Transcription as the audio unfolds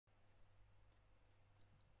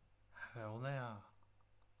Hello there.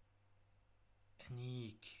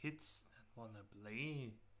 Any kids that wanna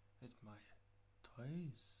play with my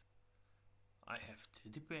toys? I have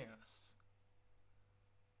teddy bears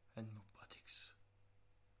and robotics.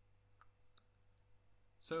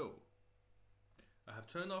 So, I have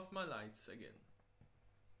turned off my lights again.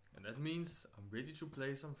 And that means I'm ready to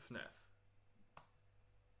play some FNAF.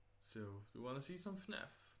 So, do you wanna see some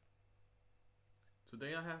FNAF?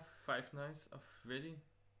 Today I have Five Nights of Freddy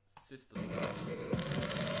Sister Lokation.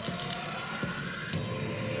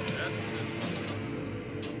 That's this one.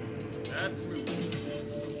 That's music.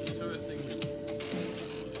 Interesting music.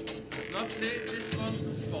 I've not played this one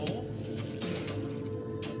before,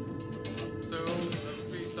 so that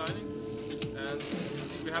will be exciting. And you can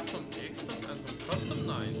see we have some extras and some custom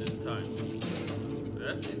line this time.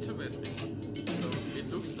 That's interesting. So it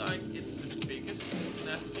looks like it's the biggest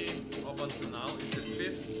FNAF game up until now. It's the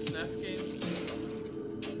 5th FNAF game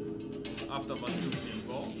after 1, 2, 3, and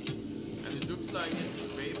 4. And it looks like it's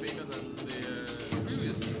way bigger than the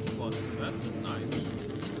previous one, so that's nice to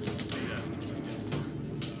see that, I guess.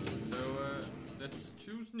 So let's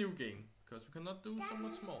choose new game, because we cannot do so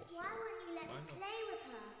much more. So why won't you let me play with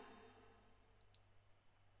her?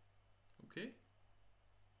 Okay.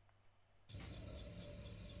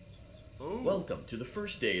 Oh. Welcome to the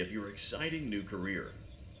first day of your exciting new career.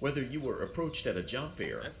 Whether you were approached at a job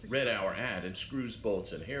fair, read our ad and screws,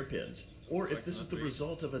 bolts, and hairpins, or if this is the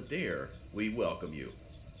result of a dare, we welcome you.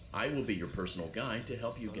 I will be your personal guide to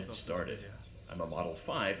help you get started. I'm a Model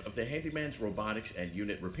 5 of the Handyman's Robotics and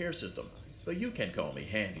Unit Repair System, but you can call me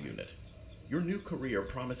Hand Unit. Your new career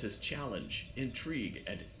promises challenge, intrigue,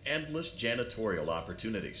 and endless janitorial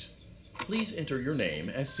opportunities. Please enter your name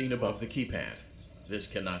as seen above the keypad. This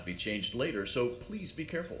cannot be changed later, so please be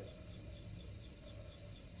careful.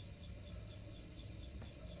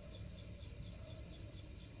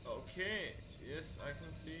 Okay, yes, I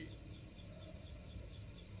can see.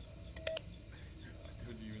 I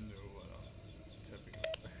don't even know what I'm tapping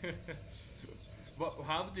on. What?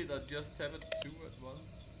 How did I just tap it 2 at 1?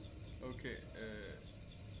 Okay,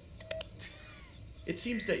 It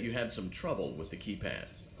seems that you had some trouble with the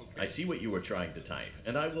keypad. okay. I see what you were trying to type,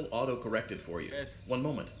 and I will auto-correct it for you. Yes. One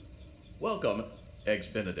moment. Welcome, Eggs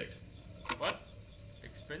Benedict. What?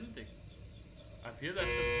 Expendict? I've heard that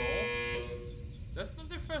before. That's not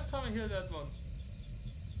the first time I hear that one.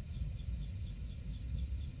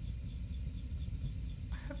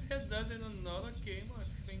 I have heard that in another game, I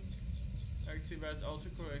think. Actually, there's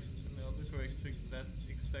autocorrect, an autocorrect to that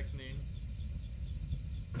exact name.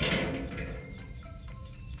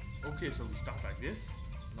 Okay, so we start like this.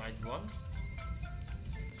 Night 1.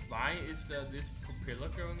 Why is there this propeller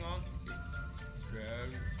going on? It's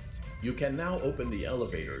very... You can now open the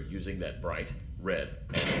elevator using that bright, red,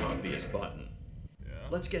 and obvious button. Yeah.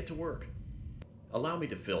 Let's get to work. Allow me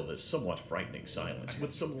to fill this somewhat frightening silence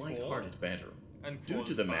with some light-hearted banter. And Due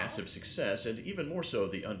to the massive success, and even more so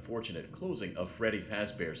the unfortunate closing of Freddy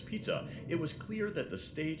Fazbear's Pizza, it was clear that the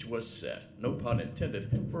stage was set, no pun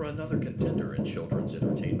intended, for another contender in children's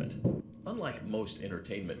entertainment. Unlike most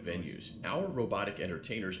entertainment venues, our robotic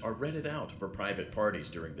entertainers are rented out for private parties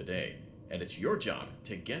during the day, and it's your job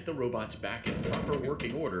to get the robots back in proper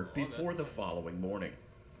working order before the following morning.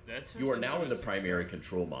 You are now in the primary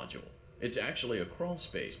control module. It's actually a crawl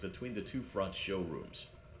space between the 2 front showrooms.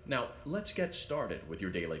 Now, let's get started with your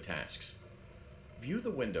daily tasks. View the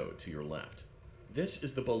window to your left. This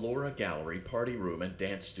is the Ballora Gallery Party Room and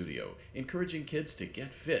Dance Studio, encouraging kids to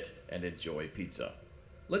get fit and enjoy pizza.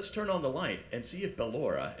 Let's turn on the light and see if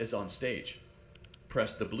Ballora is on stage.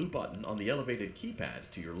 Press the blue button on the elevated keypad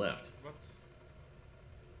to your left. What?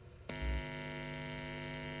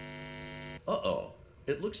 Uh-oh.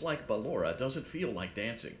 It looks like Ballora doesn't feel like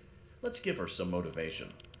dancing. Let's give her some motivation.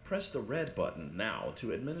 Press the red button now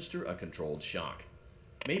to administer a controlled shock.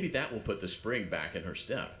 Maybe that will put the spring back in her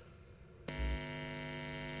step.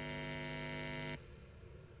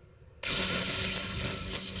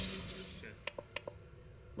 Shit.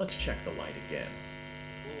 Let's check the light again.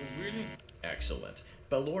 Oh, really? Excellent.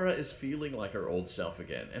 Ballora is feeling like her old self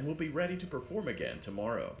again and will be ready to perform again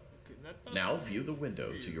tomorrow. Okay, that doesn't Now view the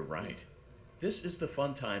window to feel your right. good. This is the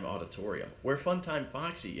Funtime Auditorium, where Funtime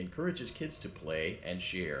Foxy encourages kids to play and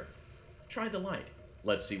share. Try the light.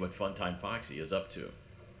 Let's see what Funtime Foxy is up to. Yeah,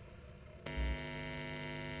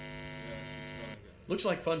 she's gone again. Looks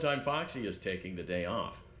like Funtime Foxy is taking the day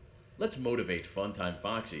off. Let's motivate Funtime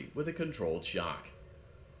Foxy with a controlled shock.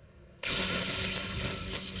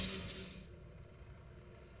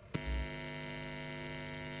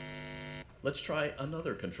 Let's try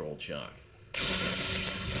another controlled shock.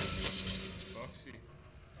 Foxy.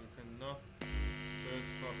 You cannot hurt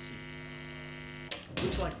Foxy.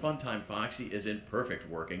 Looks like Funtime Foxy is in perfect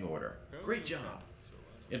working order. Great job.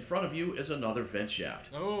 In front of you is another vent shaft.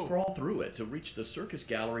 Oh. Crawl through it to reach the circus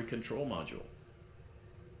gallery control module.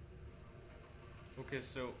 Okay,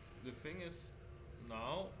 so the thing is,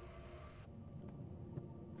 now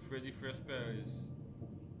Freddy Fazbear is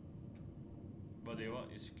whatever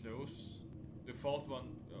is closed. The fourth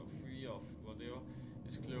one, 3 of whatever,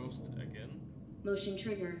 is closed again. Motion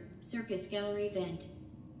trigger. Circus gallery vent.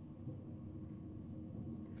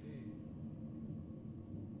 Okay.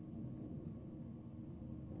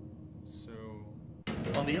 So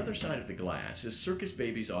On the other side of the glass is Circus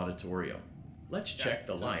Baby's auditorium. Let's check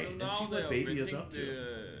the light and see what Baby is up to.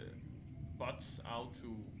 The bots out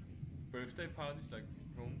to birthday parties, like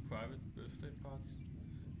home private birthday parties.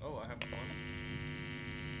 Oh, I have one.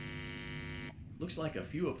 Looks like a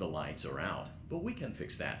few of the lights are out, but we can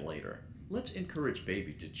fix that later. Let's encourage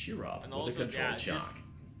Baby to cheer up And with also, a controlled shock.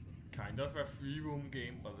 Kind of a free roam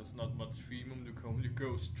game, but there's not much free room. You can only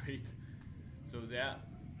go straight. So there,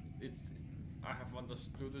 I have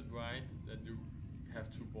understood it right that you have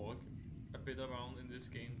to walk a bit around in this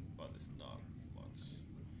game, but it's not much.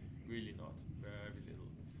 Really not. Very little.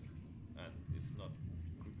 And it's not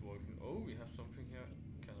good walking. Oh, we have something here.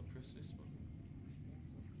 Can I press this one?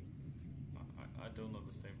 I don't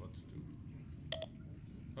understand what to do.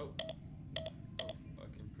 Oh. Oh, I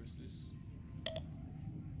can press this. I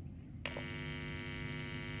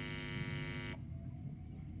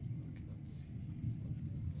cannot see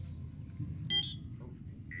what this. Oh.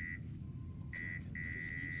 Okay, I can press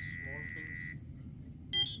these small things.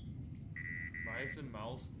 Why is the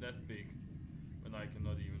mouse that big when I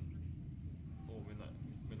cannot even, or when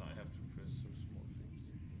I have to press so small things?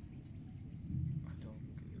 I don't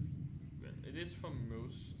get it. Well, it is for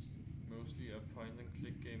mostly a point and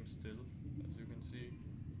click game still, as you can see.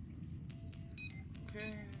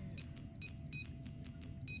 Okay,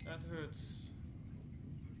 that hurts.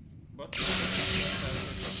 But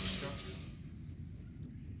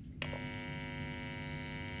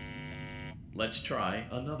Let's try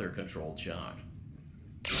another controlled shock.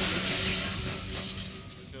 I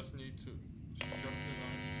just need to shock the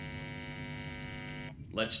lights.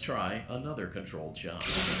 Let's try another controlled shock.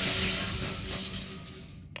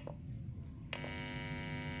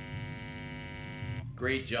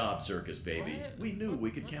 Great job, Circus Baby. We knew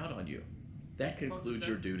we could count on you. That concludes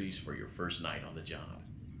your duties for your first night on the job.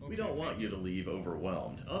 We don't want you to leave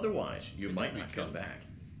overwhelmed, otherwise you might not come back.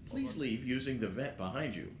 Please leave using the vent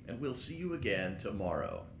behind you, and we'll see you again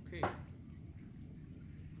tomorrow. Okay.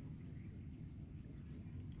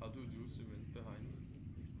 How do you use the vent behind me?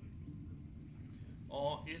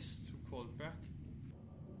 Or is to call back?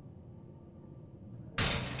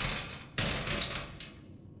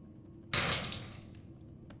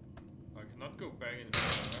 I cannot go back anymore. I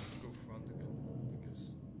have to go front again, I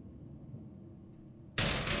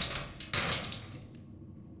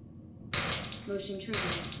guess. Motion trigger.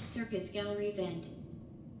 Circus gallery vent.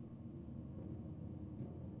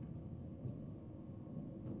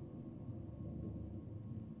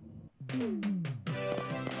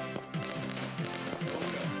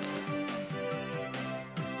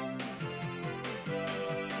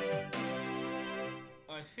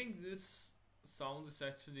 I think this sound is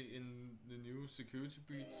actually in the new security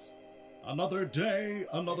beats. Another day,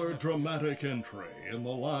 another dramatic entry in the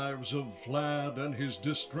lives of Vlad and his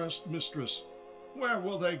distressed mistress. Where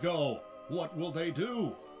will they go? What will they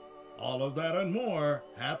do? All of that and more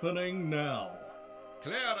happening now.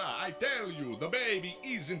 Clara, I tell you, the baby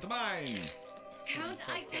isn't mine. Count,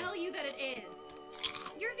 I tell you that it is.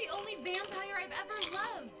 You're the only vampire I've ever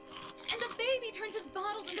loved. And the baby turns his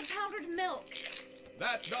bottles into powdered milk.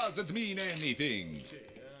 That doesn't mean anything.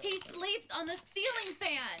 He sleeps on the ceiling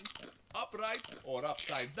fan. Upright or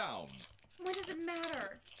upside down. What does it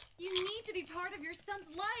matter? You need to be part of your son's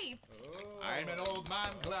life. I'm an old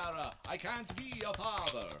man, Clara. I can't be a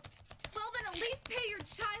father. Well, then at least pay your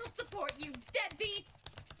child support, you deadbeat.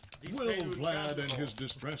 Will Vlad and his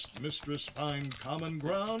distressed mistress find common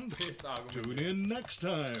ground? Tune in next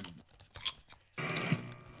time. No, I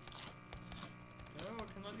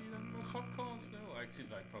cannot eat any more popcorn. No, I actually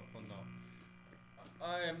like popcorn now.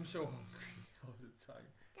 I am so hungry all the time.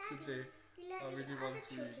 Today, You let I the really other want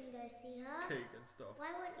to children go see her. cake and stuff.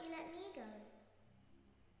 Why won't you let me go?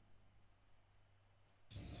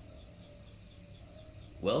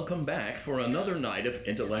 Welcome back for another night of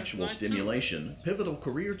intellectual night two. stimulation, pivotal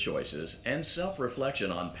career choices, and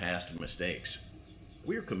self-reflection on past mistakes.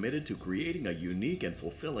 We're committed to creating a unique and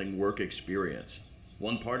fulfilling work experience.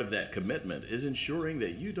 One part of that commitment is ensuring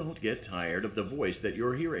that you don't get tired of the voice that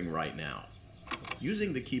you're hearing right now.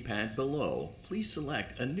 Using the keypad below, please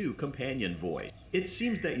select a new companion voice. It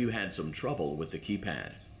seems that you had some trouble with the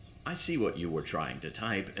keypad. I see what you were trying to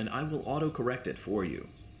type, and I will autocorrect it for you.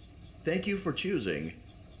 Thank you for choosing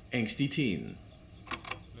Angsty Teen.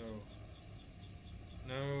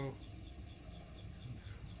 No. No.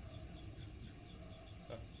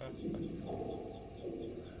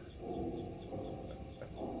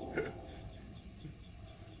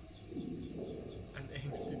 An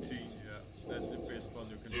angsty teen, yeah. That's the best one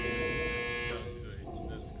you can do in this kind of situation.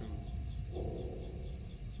 That's cool.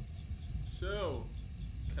 So,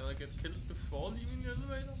 can I get killed before leaving the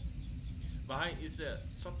elevator? Why is there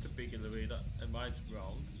such a big elevator, and why it's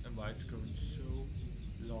round, and why it's going so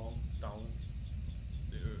long down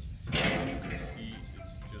the earth? As you can see,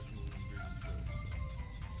 it's just moving really slow.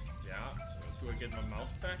 So, yeah, do I get my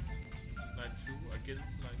mouse back? It's night 2. I get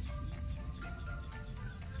it's night 2.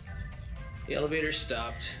 The elevator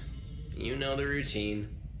stopped. You know the routine.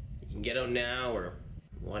 You can get out now or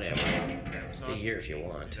whatever. That's Stay not here if you lazy,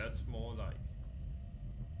 want. That's more like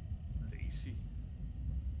lazy.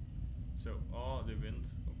 So, oh, the vent.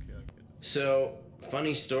 Okay, I get it. So,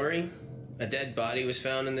 funny story. A dead body was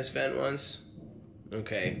found in this vent once.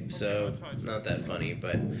 Okay, so I'll try to- not that funny,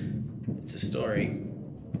 but it's a story.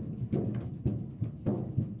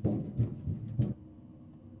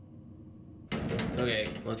 Okay,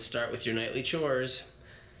 let's start with your nightly chores.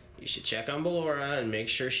 You should check on Ballora and make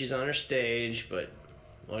sure she's on her stage, but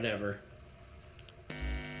whatever. See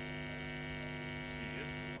this?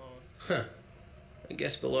 Or Huh. I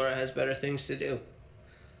guess Ballora has better things to do.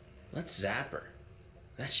 Let's zap her.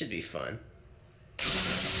 That should be fun.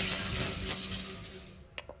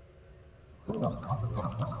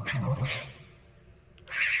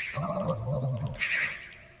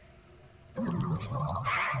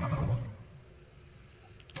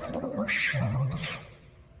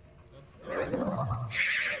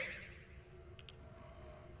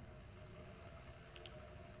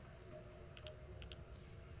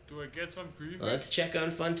 do I get some briefing? Let's check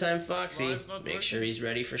on Funtime Foxy. Why it's not Make sure working? he's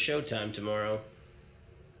ready for showtime tomorrow.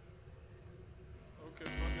 Okay,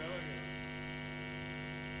 fuck that, I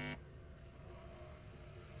guess.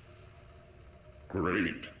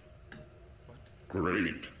 Great. What?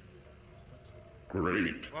 Great.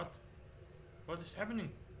 Great. What? What is happening?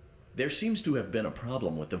 There seems to have been a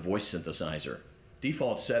problem with the voice synthesizer.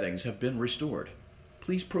 Default settings have been restored.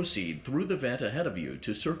 Please proceed through the vent ahead of you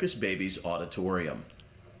to Circus Baby's auditorium.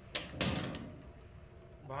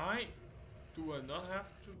 Why do I not have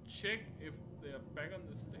to check if they are back on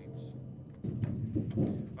the stage?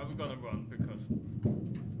 Are we gonna run because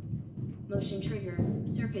Motion trigger.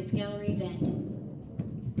 Circus gallery vent.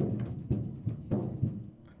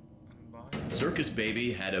 why? Circus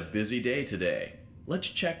Baby had a busy day today. Let's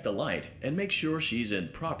check the light and make sure she's in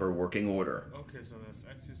proper working order. Okay, so there's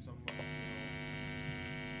actually someone.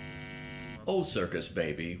 Oh, Circus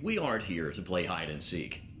Baby, we aren't here to play hide and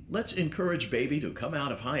seek. Let's encourage Baby to come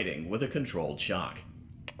out of hiding with a controlled shock.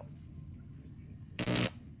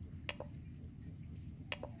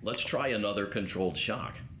 Let's try another controlled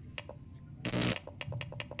shock.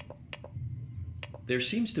 There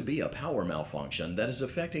seems to be a power malfunction that is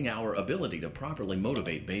affecting our ability to properly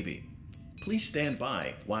motivate Baby. Please stand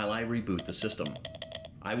by while I reboot the system.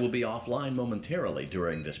 I will be offline momentarily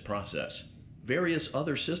during this process. Various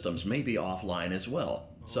other systems may be offline as well,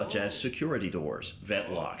 such as security doors,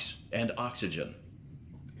 vent locks, and oxygen.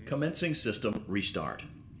 Commencing system restart.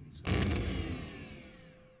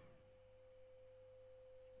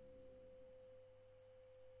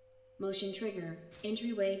 Motion trigger.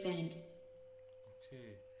 Entryway vent.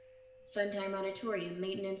 Okay. Funtime auditorium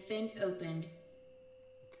maintenance vent opened.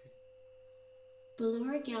 Okay.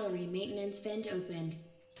 Ballora gallery maintenance vent opened.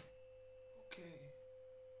 Okay.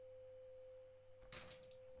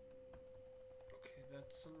 Okay,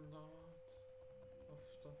 that's a lot of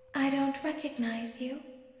stuff. I don't recognize you.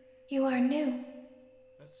 You are new.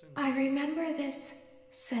 That's I remember this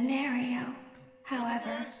scenario.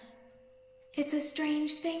 However, nice. it's a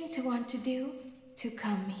strange thing to want to do, to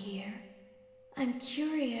come here. I'm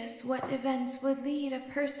curious what events would lead a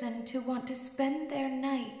person to want to spend their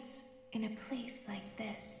nights in a place like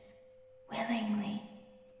this. Willingly.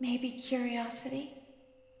 Maybe curiosity,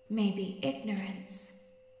 maybe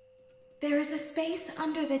ignorance. There is a space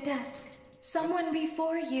under the desk. Someone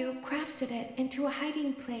before you crafted it into a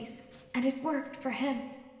hiding place, and it worked for him.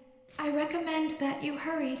 I recommend that you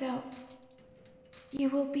hurry, though. You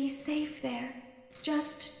will be safe there.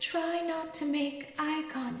 Just try not to make eye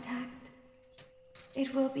contact.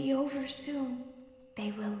 It will be over soon.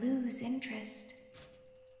 They will lose interest.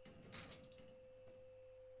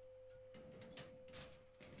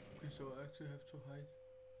 Okay, so do you have to hide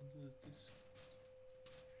under this?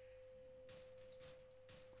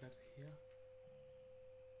 Grab here.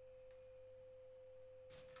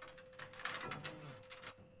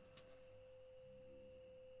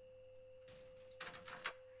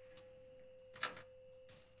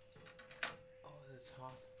 Oh, that's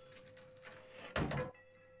hard. I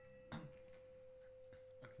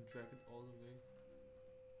can drag it all the way.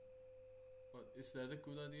 But is that a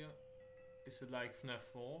good idea? Is it like FNAF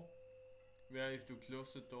 4? Where if you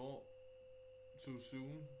close the door too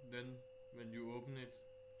soon, then when you open it,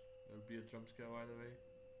 there'll be a jump scare right away?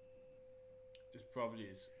 It probably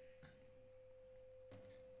is.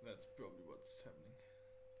 That's probably what's happening.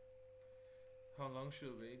 How long should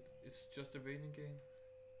I wait? It's just a waiting game.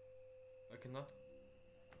 I cannot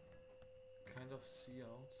kind of see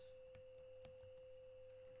out.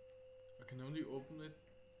 I can only open it,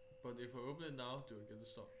 but if I open it now, do I get a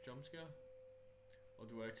jump scare? Or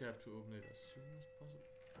do I actually have to open it as soon as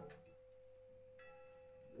possible?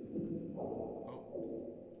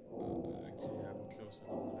 Oh, I actually haven't closed it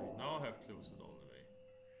all the way. Now I have closed it all the way.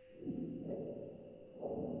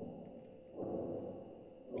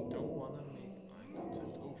 We don't want to make eye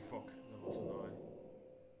contact. Oh fuck, there was an eye.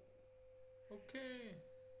 Okay.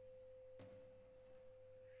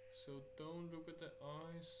 So don't look at the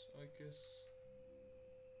eyes, I guess.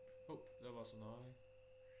 Oh, there was an eye.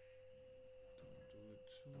 Don't do it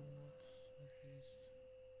too much, at least.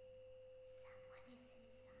 Someone is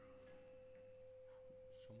inside.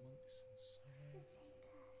 It's not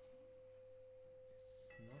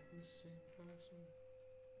the same person.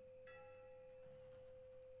 Okay,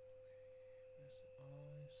 where's the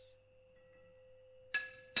eyes?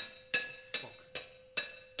 Fuck.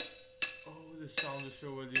 Oh, the sound is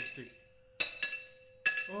so realistic.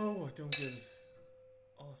 Oh, I don't get it.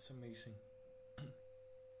 Oh, it's amazing.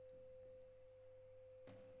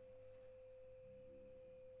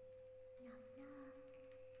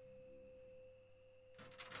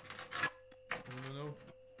 No.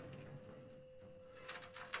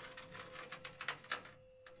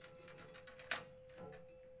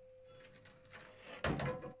 Oh,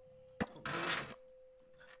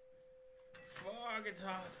 fuck, it's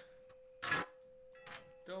hard.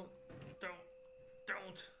 Don't.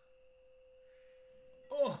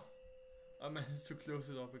 Oh! I managed to close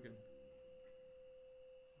it up again.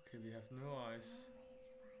 Okay, we have no eyes.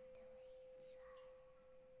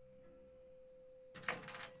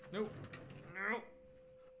 No! No!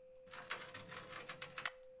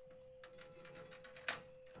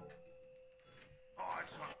 Oh,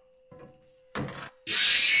 it's hot.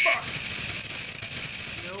 Fuck!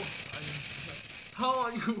 No, how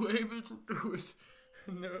are you able to do it?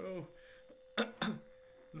 No.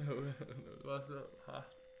 No, it was so hard.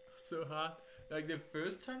 So hard. Like the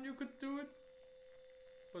first time you could do it,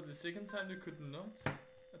 but the second time you could not.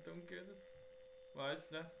 I don't get it. Why is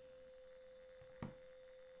that?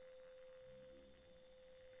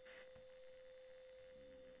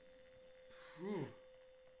 Phew.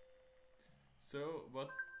 So what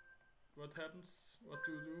happens? What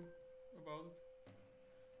do you do about it?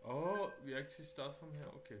 Oh, we actually start from here.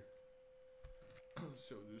 Okay.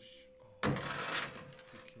 So this. Oh,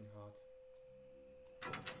 freaking hard.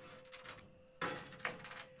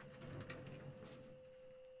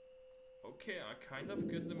 Okay, I kind of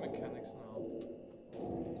get the mechanics now.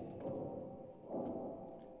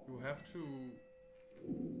 You have to.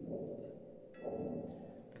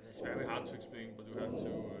 And it's very hard to explain, but you have to.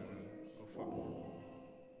 Oh fuck.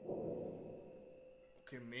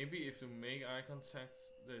 Okay, maybe if you make eye contact,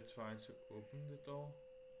 they try to open the door.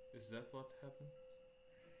 Is that what happened?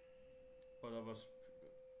 But I was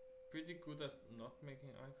pretty good at not making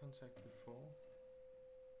eye contact before.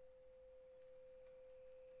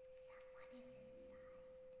 Someone is inside.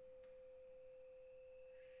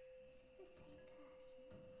 Is it the same person?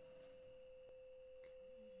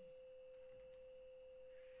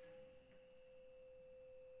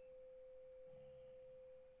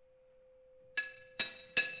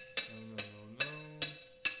 No.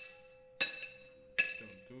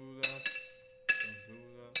 Don't do that. Don't do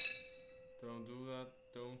that. Don't do that.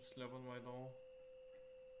 Don't slap on my door.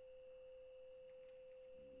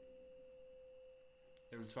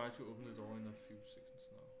 They will try to open the door in a few seconds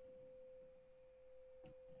now.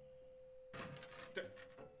 There.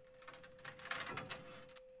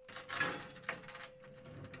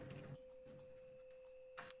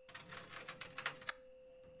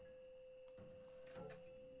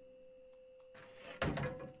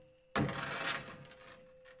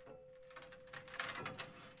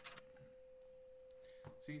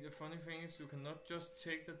 See, the funny thing is you cannot just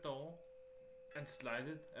take the door and slide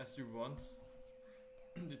it as you want.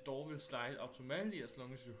 the door will slide automatically as long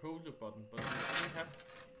as you hold the button, but you still have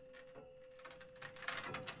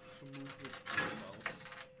to move with the mouse.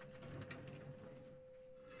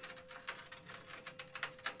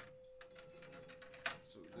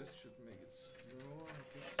 So this should make it slower, I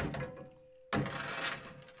guess.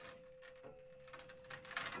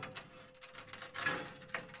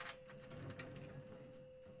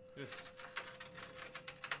 Yes.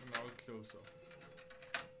 And now it closes off.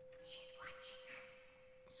 She's watching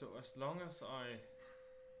us. So as long as I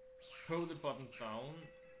hold the button down,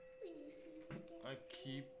 Will you see it again? I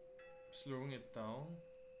keep slowing it down,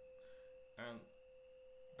 and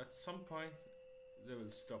at some point they will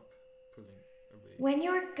stop pulling away. When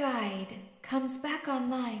your guide comes back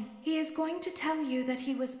online, he is going to tell you that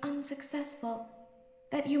he was unsuccessful,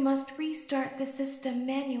 that you must restart the system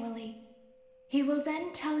manually. He will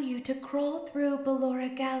then tell you to crawl through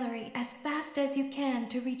Ballora Gallery as fast as you can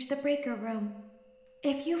to reach the breaker room.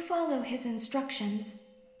 If you follow his instructions,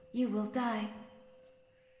 you will die.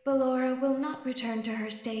 Ballora will not return to her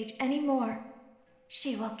stage anymore.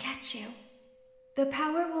 She will catch you. The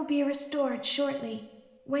power will be restored shortly.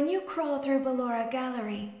 When you crawl through Ballora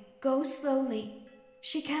Gallery, go slowly.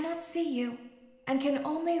 She cannot see you and can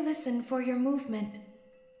only listen for your movement.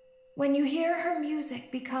 When you hear her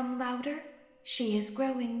music become louder, she is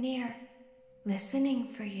growing near, listening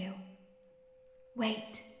for you.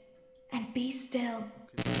 Wait and be still.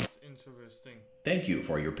 Okay, that's interesting. Thank you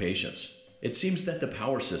for your patience. It seems that the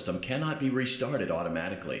power system cannot be restarted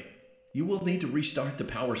automatically. You will need to restart the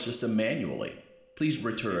power system manually. Please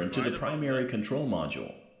return to the primary control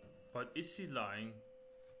module. But is he lying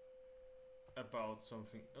about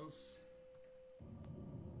something else?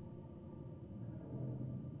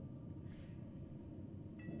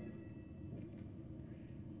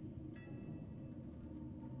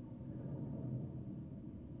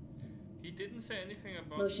 He didn't say anything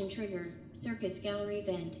about... Motion trigger. Circus gallery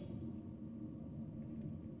vent.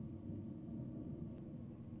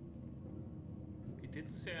 He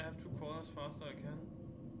didn't say I have to crawl as fast as I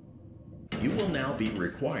can. You will now be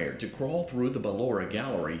required to crawl through the Ballora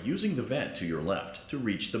Gallery using the vent to your left to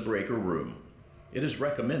reach the breaker room. It is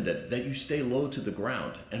recommended that you stay low to the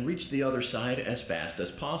ground and reach the other side as fast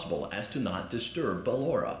as possible as to not disturb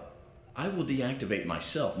Ballora. I will deactivate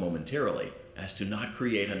myself momentarily as to not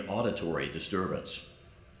create an auditory disturbance.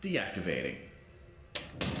 Deactivating.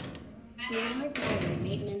 Ballora gallery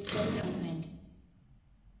maintenance vent opened.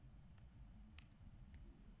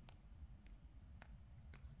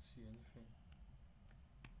 Can't see anything.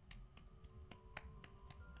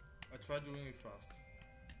 I try doing it fast.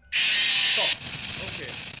 Stop!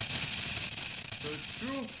 Okay. So it's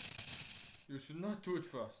true. You should not do it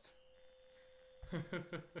fast.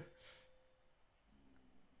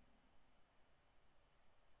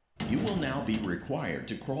 You will now be required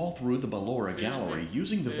to crawl through the Ballora Seriously? Gallery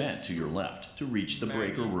using the There's vent to your left to reach the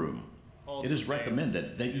breaker many room. also It is say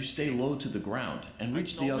recommended that you stay low to the ground and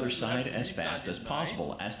reach the other normally side have to as restart fast at as night.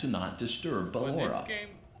 possible as to not disturb But this Ballora. game,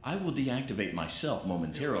 I will deactivate myself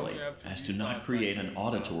momentarily you have to as to not restart create like an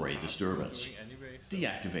auditory fast as disturbance. you're doing anyway, so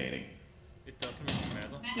Deactivating. it doesn't really matter.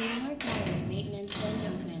 Ballora gallery maintenance vent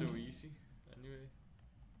It's so opened. easy anyway.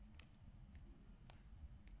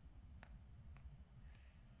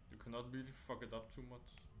 You cannot really fuck it up too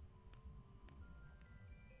much.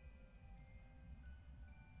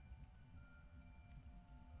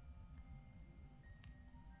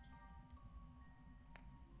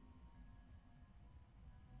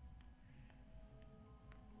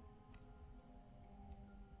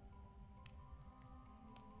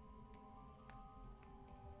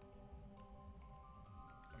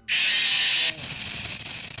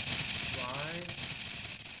 Why?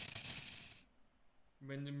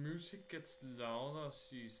 When the music gets louder,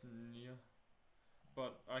 she's near.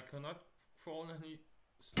 But I cannot crawl any...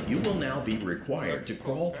 You will now be required to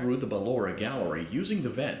crawl through the Ballora Gallery using the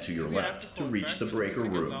vent to your Maybe I have left to to crawl reach back the when breaker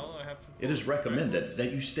music gets room. louder, I have to It crawl is recommended backwards.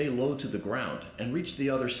 that you stay low to the ground and reach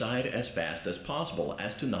the other side as fast as possible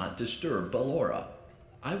as to not disturb Ballora.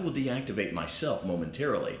 I will deactivate myself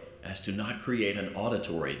momentarily as to not create an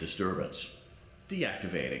auditory disturbance.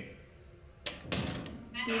 Deactivating.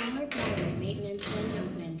 Ballora gallery maintenance vent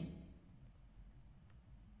opened.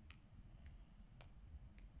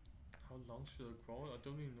 How long should I crawl? I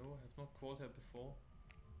don't even know. I have not crawled here before.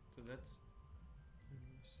 So that's...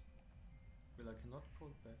 Well, I cannot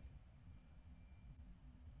crawl back.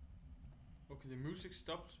 Okay, the music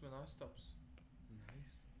stops when I stops.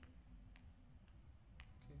 Nice.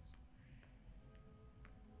 Okay.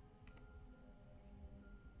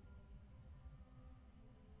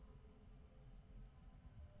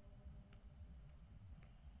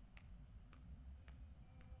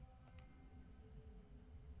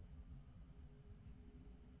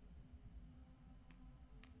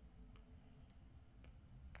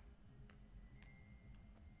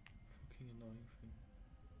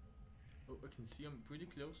 Oh, I can see I'm pretty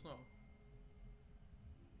close now.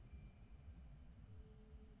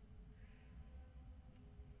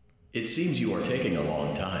 It seems you are taking a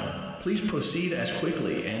long time. Please proceed as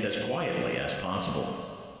quickly and as quietly as possible.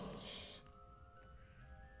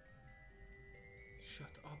 Shut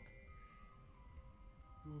up.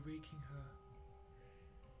 You're waking her.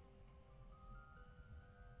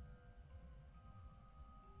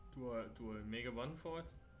 Do I make a run for it?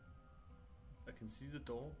 I can see the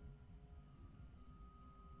door.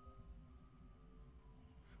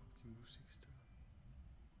 Fuck, the music is still on.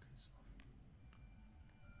 Okay, it's off.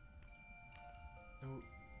 No,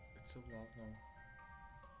 it's so loud now.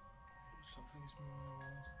 Something is moving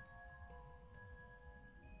around.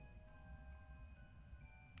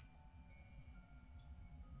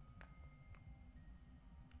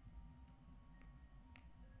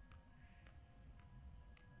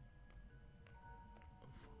 Oh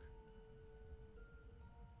fuck.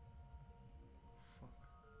 Fuck.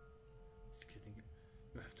 It's getting...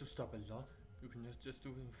 You have to stop a lot. You can just do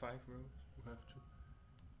it in 5 rows. You have to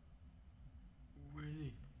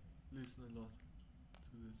really listen a lot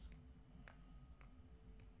to this.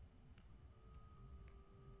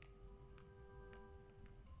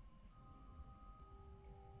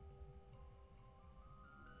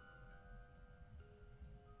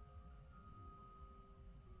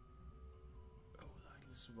 Oh, like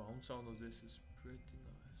the surround sound of this is pretty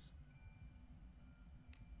nice.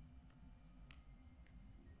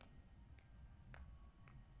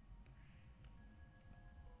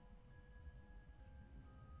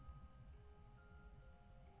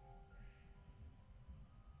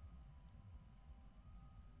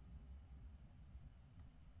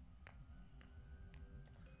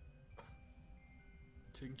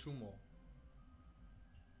 Taking 2 more.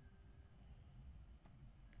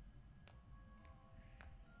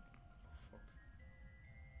 Oh fuck.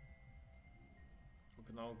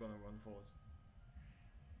 Okay, now we're gonna run for it.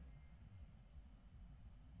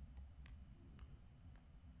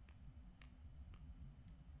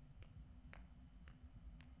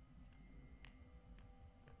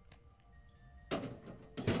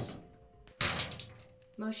 Yes.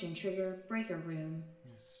 Motion trigger breaker room.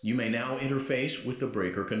 Yes. You may now interface with the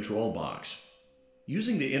breaker control box.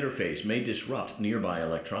 Using the interface may disrupt nearby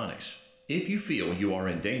electronics. If you feel you are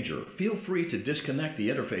in danger, feel free to disconnect the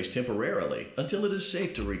interface temporarily until it is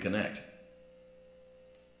safe to reconnect.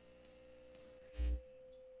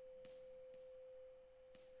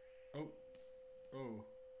 Oh. Oh.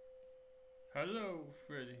 Hello,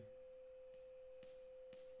 Freddy.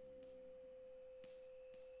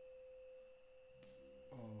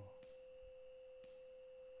 Oh.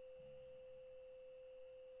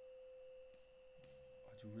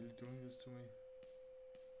 Are you really doing this to me?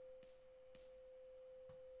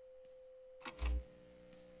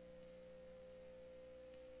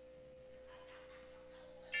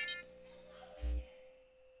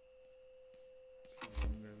 Okay, I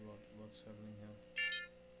don't get what's happening here.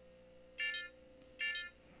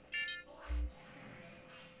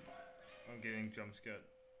 I'm getting jump scared.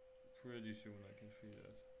 Pretty soon I can feel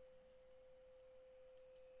that.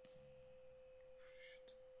 Shit.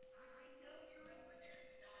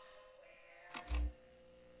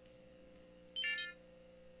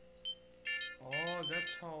 Oh,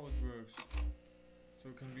 that's how it works. So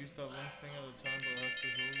we can restart one thing at a time, but I have to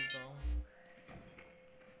hold it down.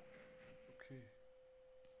 Okay.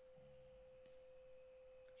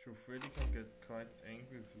 So Freddy can get quite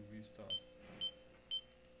angry if we restart.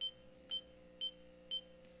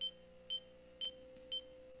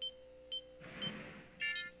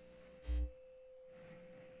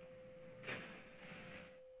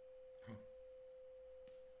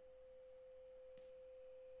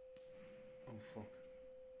 Oh fuck.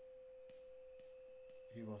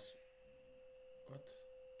 He was... What?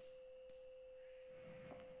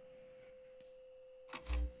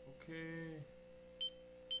 Okay.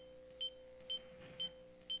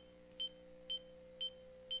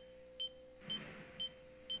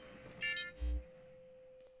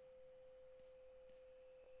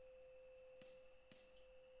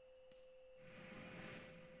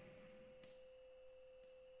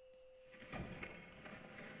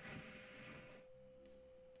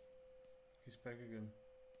 He's back again.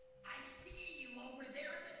 I see you over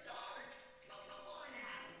there in the dark. Come on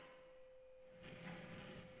out.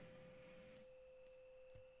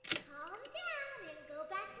 Calm down and go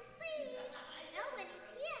back to sleep. No one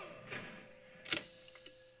is here.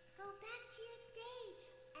 Go back to your stage.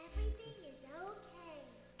 Everything is okay.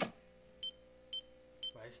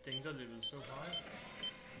 Why is danger level so high?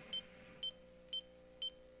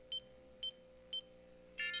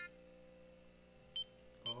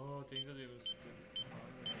 Oh, tænker, det er måske...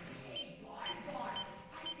 My God,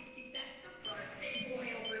 I think that's the birthday boy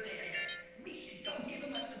over there. We should go give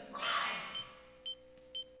him a surprise.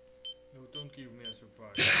 No, don't give me a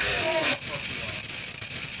surprise.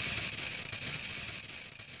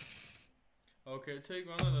 Okay, take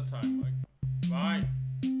one at a time, Mike. Why?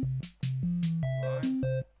 Why?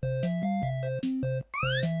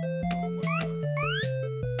 Oh my god.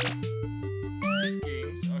 These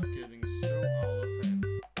games are getting so out of hand.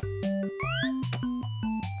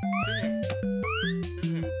 Kill him. Kill him.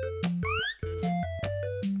 Kill him. Kill him.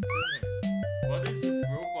 What is this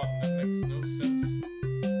robot? That makes no sense.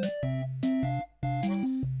 What?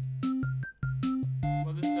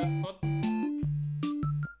 What is that button?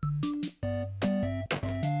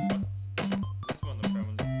 This one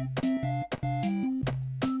apparently.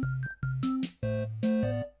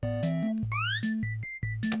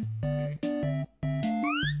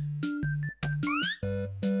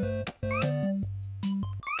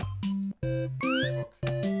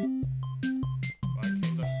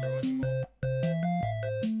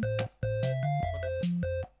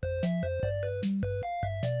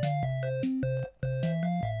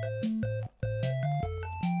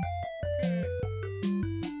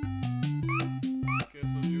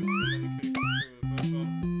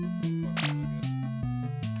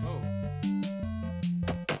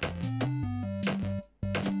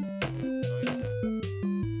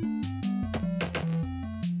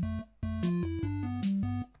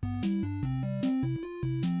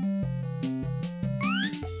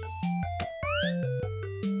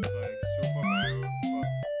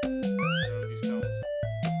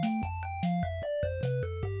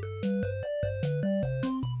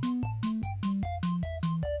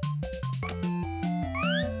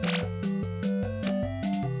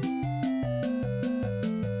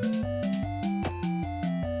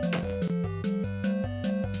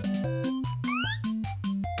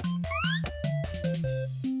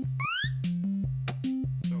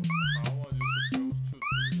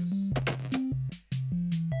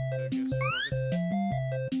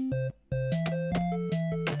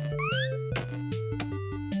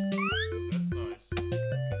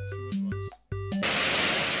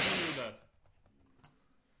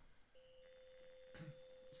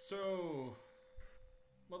 So,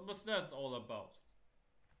 what was that all about?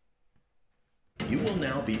 You will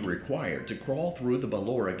now be required to crawl through the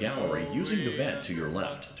Ballora gallery using the vent to your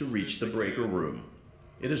left to reach the breaker room.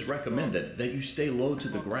 It is recommended that you stay low to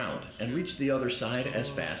the ground and reach the other side as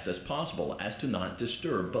fast as possible as to not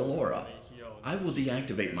disturb Ballora. I will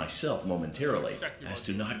deactivate myself momentarily as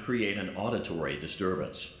to not create an auditory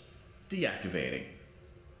disturbance. Deactivating.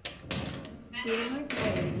 Ballora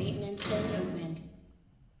gallery maintenance vent opened.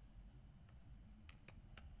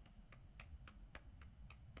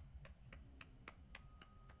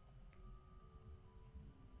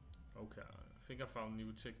 Okay, I think I found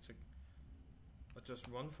new tactic. I just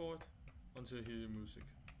run for it until I hear the music.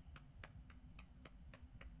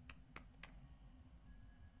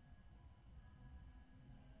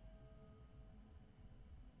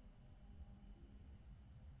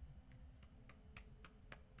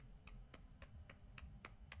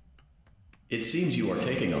 It seems you are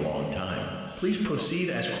taking a long time. Please proceed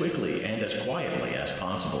as quickly and as quietly as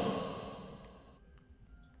possible.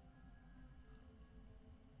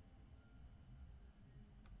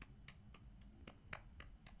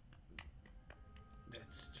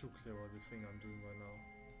 That's too clever, the thing I'm doing right now.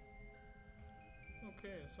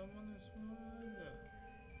 Okay, someone is in there.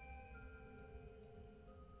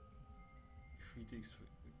 3D is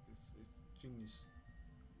it's genius.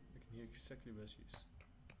 I can hear exactly where she is.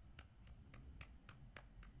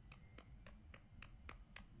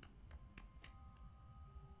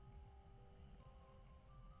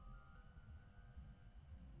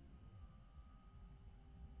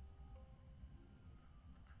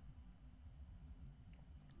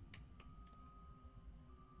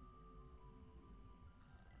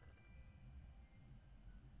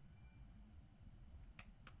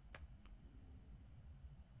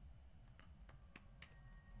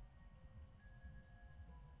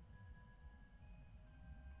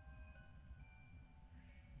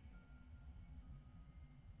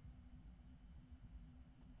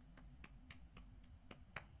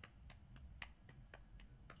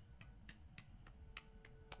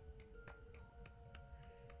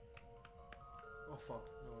 Oh fuck,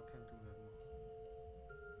 no, I can't do that more.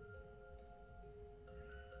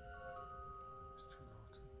 It's too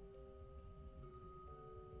loud.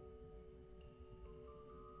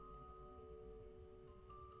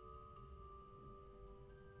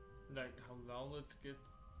 Like how loud it gets,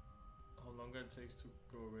 how longer it takes to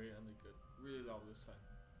go away, and it get really loud this time.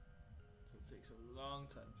 It takes a long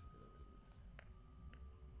time to get away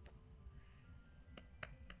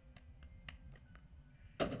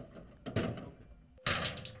with it. Okay.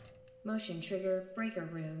 Motion trigger breaker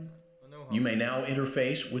room. You may now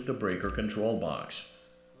interface with the breaker control box.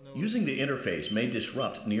 Using the interface may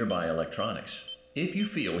disrupt nearby electronics. If you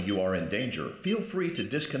feel you are in danger, feel free to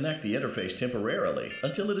disconnect the interface temporarily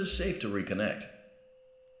until it is safe to reconnect.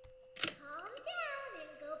 Calm down and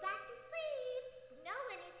go back to sleep. No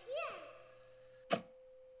one is here.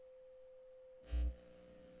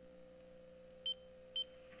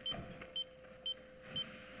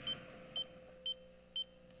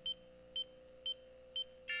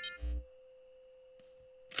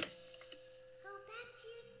 Go back to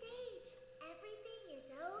your stage. Everything is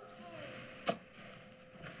okay.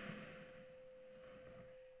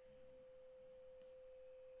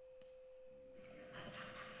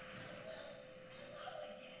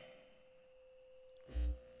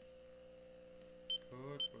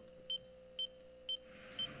 Good.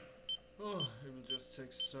 Oh, it will just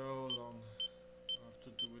take so long. I have to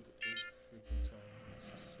do it 8 freaking times. It's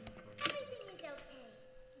the same for everything. Everything is okay.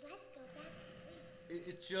 Let's go back to sleep.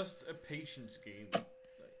 It's just a patience game.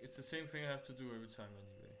 Like, it's the same thing I have to do every time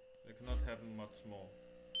anyway. There cannot happen much more.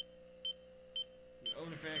 The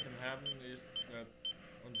only thing that can happen is that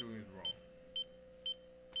I'm doing it wrong.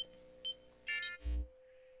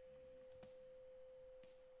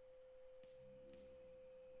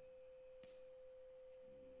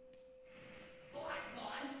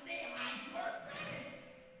 Say hi to our friends.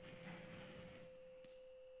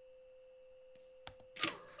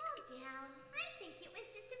 Oh, calm down. I think it was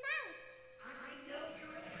just a mouse. I know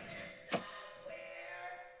you're over there somewhere.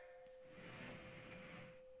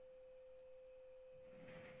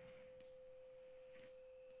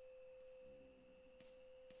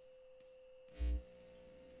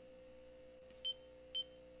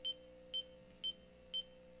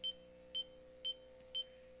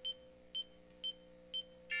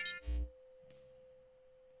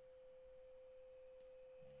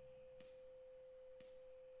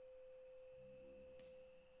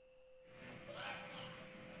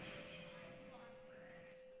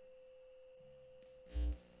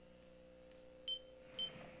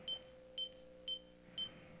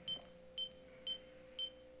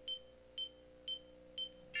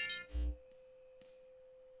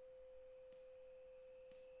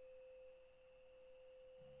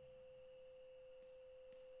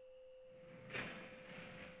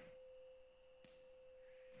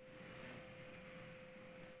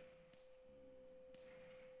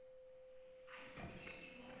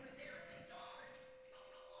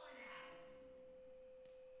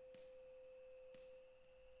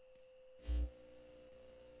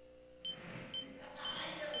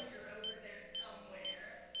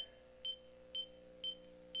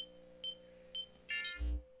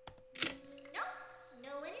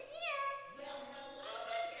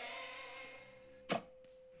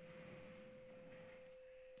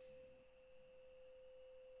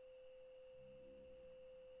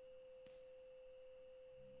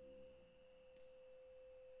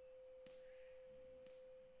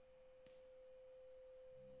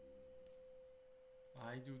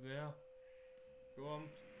 I do there. Go on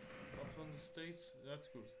up on the stage. That's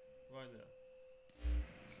good. Right there.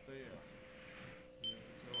 Stay up. Yeah,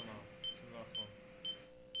 it's over now. It's the last one.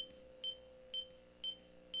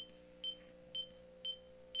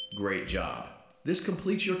 Great job. This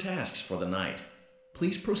completes your tasks for the night.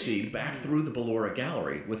 Please proceed back through the Ballora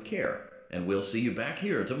Gallery with care, and we'll see you back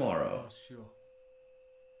here tomorrow. Oh, sure.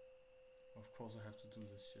 Of course I have to do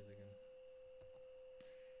this shit again.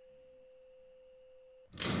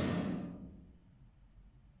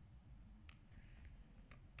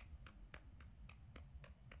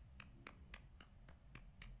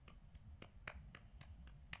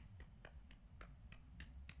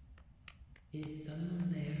 Is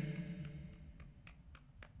someone there?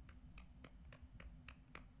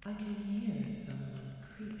 I can hear someone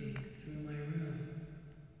creeping through my room.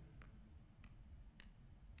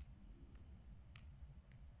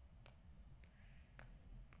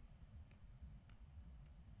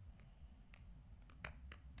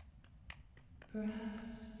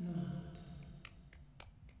 Perhaps not.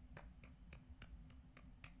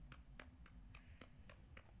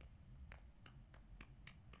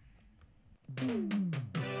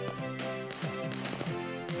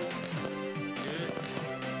 Yes.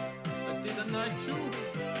 I did a night 2 in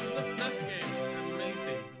the FNAF game.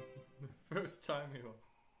 Amazing. First time here.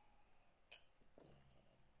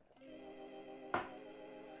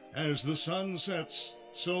 As the sun sets,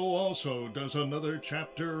 so also does another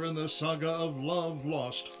chapter in the saga of love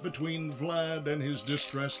lost between Vlad and his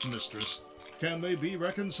distressed mistress. Can they be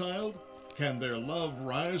reconciled? Can their love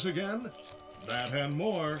rise again? That and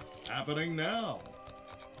more happening now.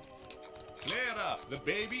 Clara, the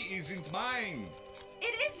baby isn't mine.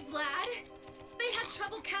 It is, Vlad. They had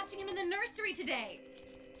trouble catching him in the nursery today.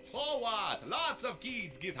 So what? Lots of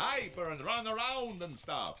kids get hyper and run around and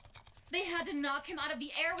stuff. They had to knock him out of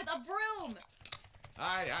the air with a broom.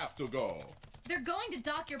 I have to go. They're going to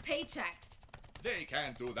dock your paychecks. They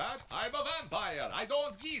can't do that. I'm a vampire. I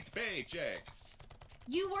don't get paychecks.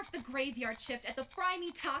 You work the graveyard shift at the Fry Me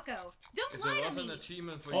Taco. Don't If lie there to was an me.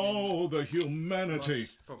 achievement for Oh, the humanity!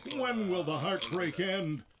 Much When will the heartbreak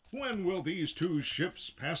end? When will these two ships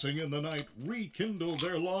passing in the night rekindle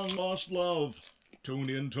their long-lost love? Tune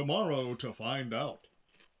in tomorrow to find out.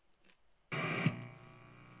 I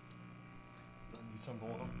need some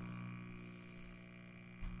water.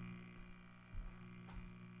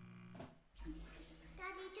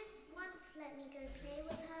 Daddy, just once let me go play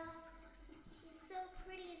with her. She's so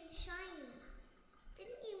pretty and shiny.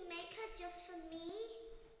 Didn't you make her just for me?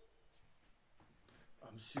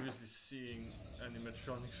 I'm seriously seeing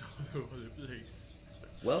animatronics all over the place.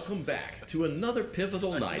 Welcome back to another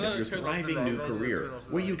pivotal night of your thriving new career,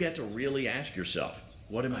 where you get to really ask yourself,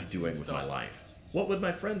 what am I doing with my life? What would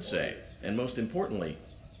my friends say? And most importantly,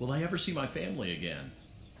 will I ever see my family again?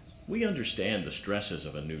 We understand the stresses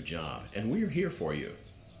of a new job, and we're here for you.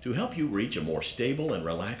 To help you reach a more stable and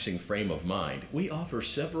relaxing frame of mind, we offer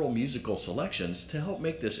several musical selections to help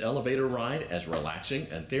make this elevator ride as relaxing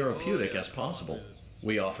and therapeutic as possible.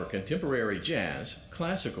 We offer contemporary jazz,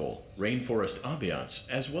 classical, rainforest ambiance,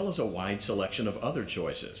 as well as a wide selection of other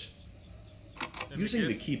choices. Using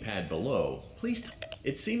the keypad below, please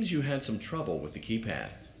it seems you had some trouble with the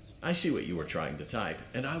keypad. I see what you were trying to type,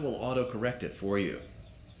 and I will auto-correct it for you.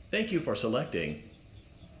 Thank you for selecting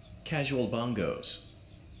Casual Bongos.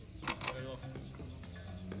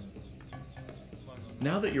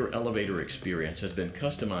 Now that your elevator experience has been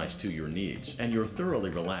customized to your needs and you're thoroughly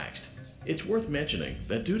relaxed, it's worth mentioning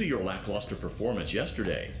that due to your lackluster performance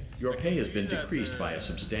yesterday, your pay has been decreased by a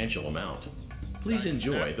substantial amount. Please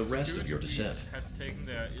enjoy the rest of your descent. Has taken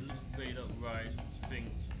their elevator ride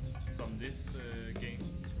thing from this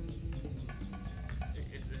game.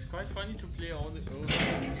 It's quite funny to play all the old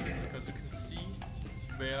games because you can see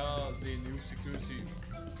where the new security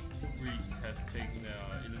breach has taken their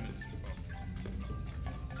elements from.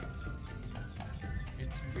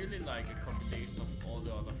 It's really like a combination of all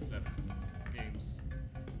the other FNAF games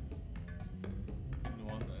in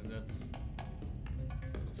one, and that's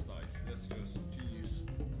nice. That's just genius.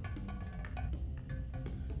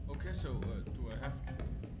 Okay, so do I have to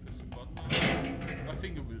press a button now? I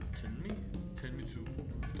think it will tell me to do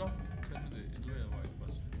stuff. Tell me the elevator ride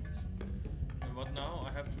was finished. And what now?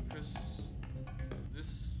 I have to press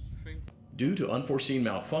this thing. Due to unforeseen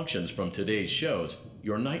malfunctions from today's shows,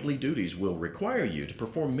 your nightly duties will require you to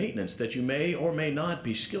perform maintenance that you may or may not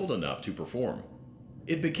be skilled enough to perform.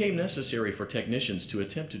 It became necessary for technicians to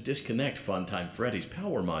attempt to disconnect Funtime Freddy's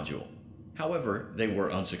power module. However, they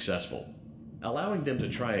were unsuccessful. Allowing them to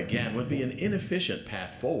try again would be an inefficient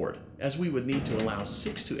path forward, as we would need to allow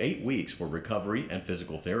 6 to 8 weeks for recovery and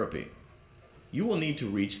physical therapy. You will need to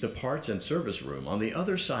reach the parts and service room on the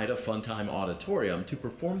other side of Funtime Auditorium to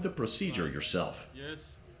perform the procedure yourself.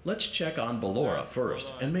 Yes. Let's check on Ballora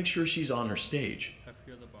first and make sure she's on her stage. I've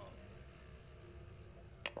heard about.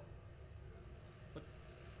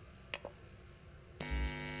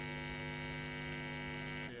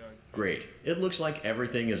 Great. It looks like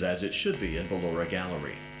everything is as it should be in Ballora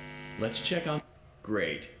Gallery. Let's check on...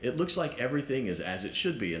 Great. It looks like everything is as it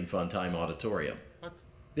should be in Funtime Auditorium. What?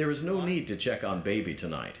 There is no need to check on Baby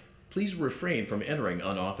tonight. Please refrain from entering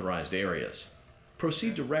unauthorized areas.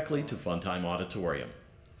 Proceed directly to Funtime Auditorium.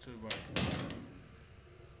 To the right.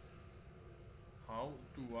 How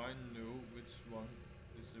do I know which one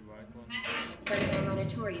is the right one? Funtime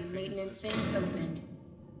Auditorium maintenance vent opened.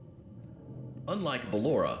 Unlike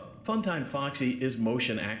Ballora, Funtime Foxy is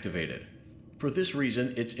motion activated. For this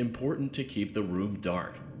reason, it's important to keep the room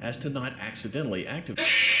dark, as to not accidentally activate.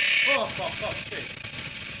 Oh, for fuck's sake.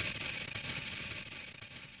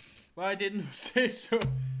 Why didn't you say so?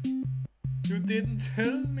 You didn't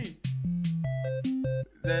tell me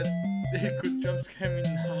that they could jump scare me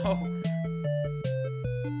now.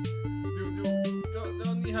 You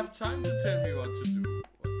don't even have time to tell me what to do.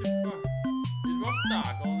 What the fuck? It was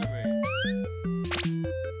dark all the way.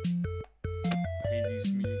 I hate these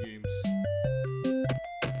minigames.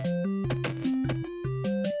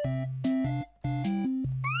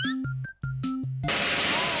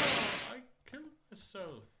 I killed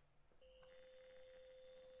myself.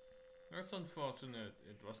 That's unfortunate.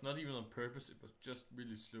 It was not even on purpose, it was just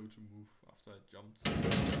really slow to move after I jumped.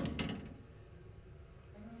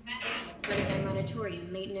 Freddy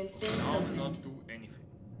Monitorium maintenance bin Now opened. do not do anything.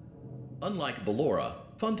 Unlike Ballora,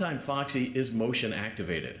 Funtime Foxy is motion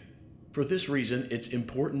activated. For this reason, it's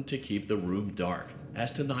important to keep the room dark,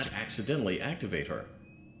 as to not accidentally activate her.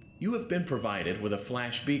 You have been provided with a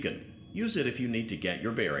flash beacon. Use it if you need to get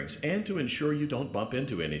your bearings and to ensure you don't bump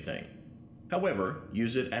into anything. However,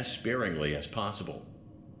 use it as sparingly as possible.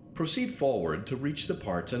 Proceed forward to reach the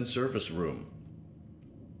parts and service room.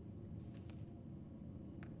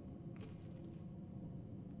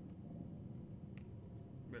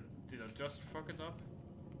 But did I just fuck it up?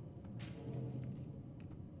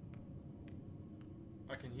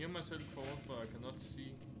 I can hear myself forward, but I cannot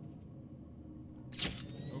see.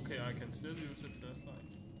 Okay, I can still use a flashlight.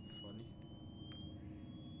 Funny.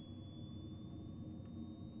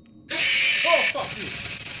 Oh, fuck you!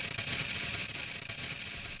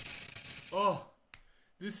 Oh,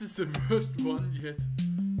 this is the worst one yet.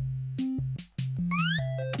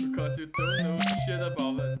 Because you don't know shit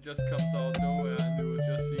about it and it just comes out of nowhere and you were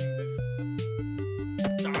just seeing this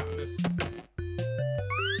darkness.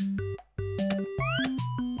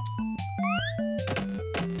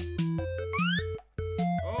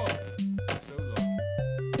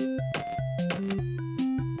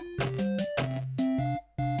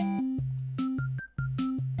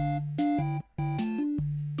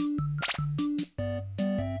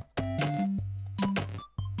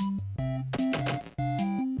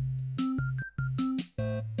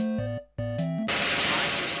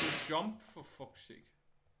 Jump, for fuck's sake.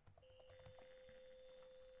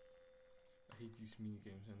 I hate these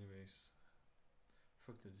minigames anyways.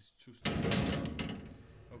 Fuck that, it's too slow.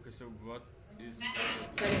 Okay, so what is...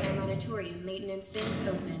 Freddy Monitorium maintenance bin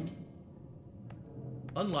opened.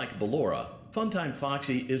 Unlike Ballora, Funtime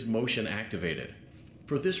Foxy is motion activated.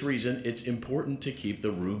 For this reason, it's important to keep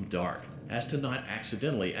the room dark, as to not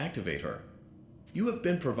accidentally activate her. You have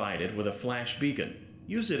been provided with a flash beacon.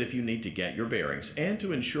 Use it if you need to get your bearings and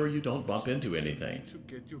to ensure you don't bump into anything.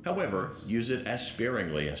 However, use it as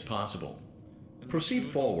sparingly as possible. Proceed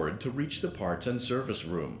forward to reach the parts and service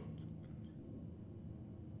room.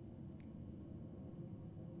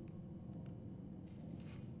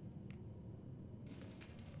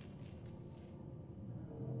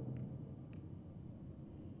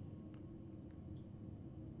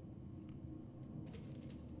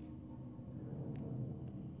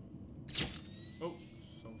 Oh,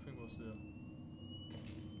 something was there.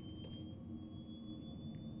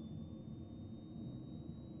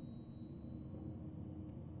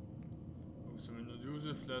 Oh, so when you use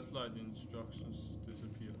a flashlight, the instructions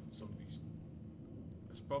disappear for some reason.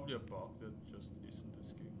 There's probably a bug that just isn't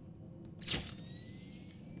escaped.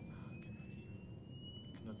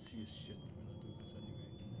 I cannot see a shit when I do this anyway.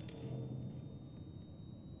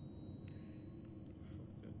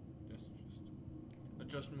 I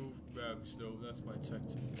just move very slow, that's my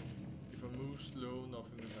tactic. If I move slow,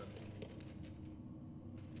 nothing will happen to me.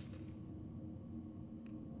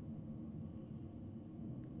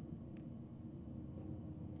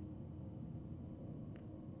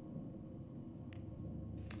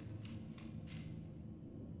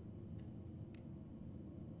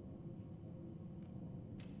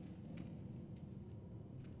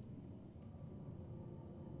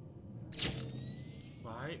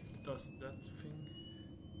 Why does that thing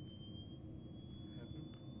happen?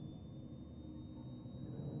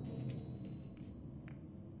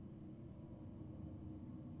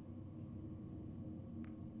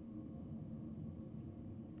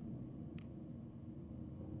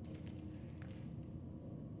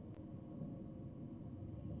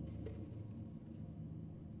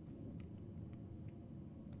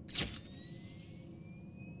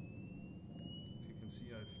 Okay, can see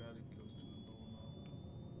I'm fairly close to the door now.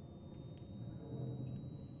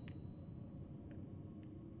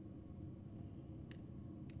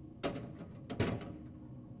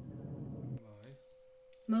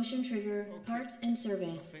 Motion trigger, parts and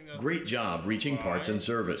service. Great job reaching parts and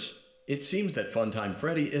service. It seems that Funtime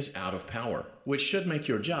Freddy is out of power, which should make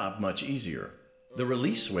your job much easier. The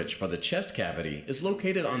release switch for the chest cavity is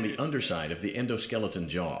located on the underside of the endoskeleton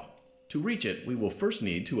jaw. To reach it, we will first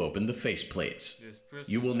need to open the face plates.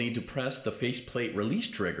 You will need to press the faceplate release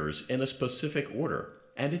triggers in a specific order,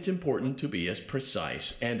 and it's important to be as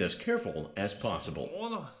precise and as careful as possible.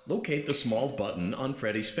 Locate the small button on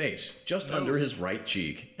Freddy's face, just under his right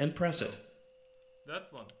cheek, and press it.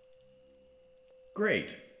 That one.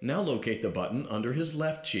 Great. Now locate the button under his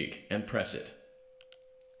left cheek and press it.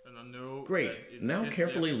 And I know Great. that it's Now his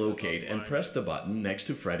carefully left, but locate not and mine. press the button next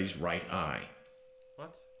to Freddy's right eye.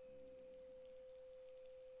 What?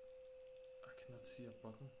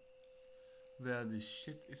 button? Where the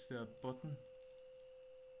shit is there a button?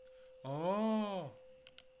 Oh!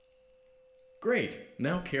 Great!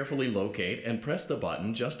 Now carefully locate and press the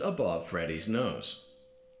button just above Freddy's nose.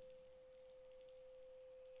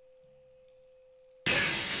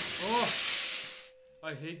 Oh!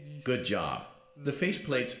 I hate these. Good job. The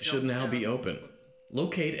faceplates should now be open.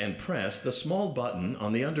 Locate and press the small button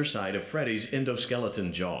on the underside of Freddy's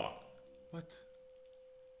endoskeleton jaw. What?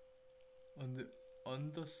 On the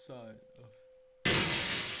underside of...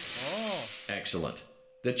 Oh! Excellent.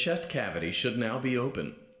 The chest cavity should now be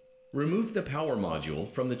open. Remove the power module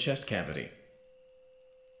from the chest cavity.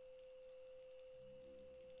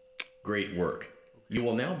 Great work. You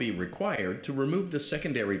will now be required to remove the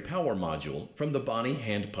secondary power module from the Bonnie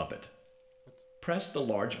hand puppet. Press the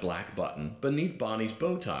large black button beneath Bonnie's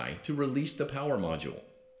bow tie to release the power module.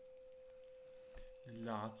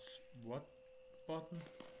 Large what button?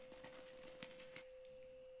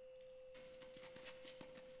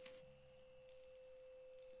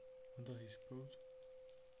 Under his boat.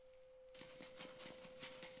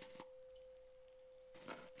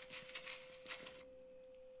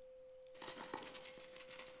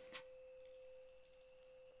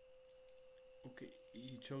 Okay,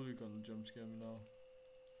 he totally gonna jump scare me now.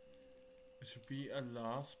 It should be a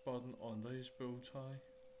last button under his bow tie.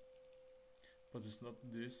 But it's not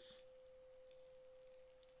this.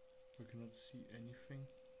 We cannot see anything.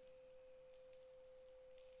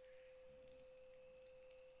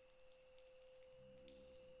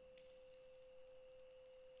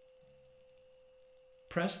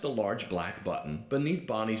 Press the large black button beneath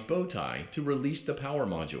Bonnie's bow tie to release the power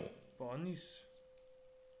module. Bonnie's?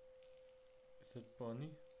 Is that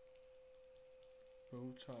Bonnie?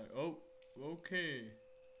 Bow tie. Oh, okay.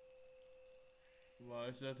 Why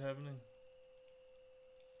is that happening?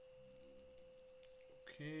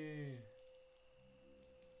 Okay.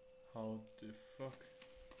 How the fuck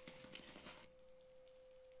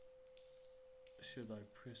should I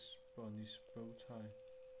press Bonnie's bow tie?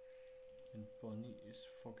 And Bonnie is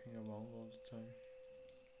fucking around all the time.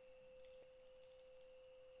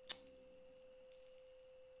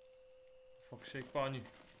 For fuck's sake, Bonnie.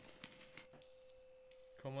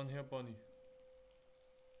 Come on here, Bonnie.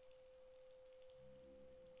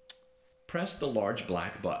 Press the large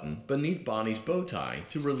black button beneath Bonnie's bow tie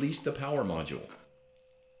to release the power module.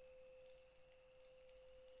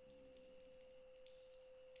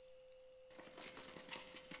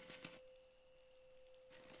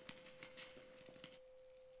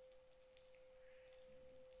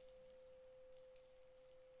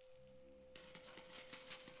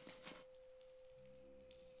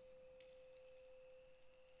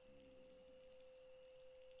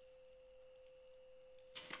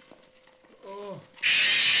 Oh,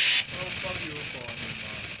 fuck you, Bonnie,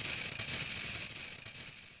 man.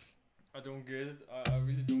 I don't get it. I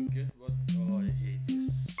really don't get what. Oh, I hate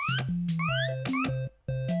this.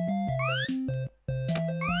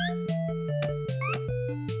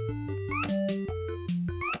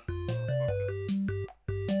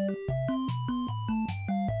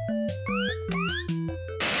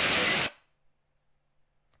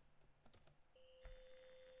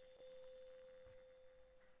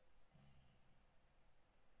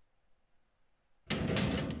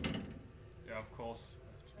 Yeah, of course.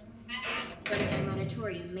 Freddy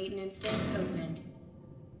Monitorium maintenance vent opened.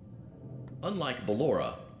 Unlike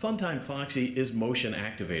Ballora, Funtime Foxy is motion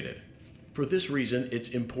activated. For this reason, it's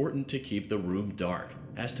important to keep the room dark,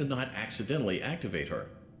 as to not accidentally activate her.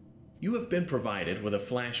 You have been provided with a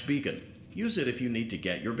flash beacon. Use it if you need to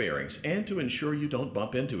get your bearings and to ensure you don't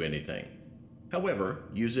bump into anything. However,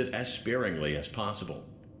 use it as sparingly as possible.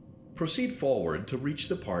 Proceed forward to reach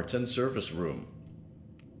the parts and service room.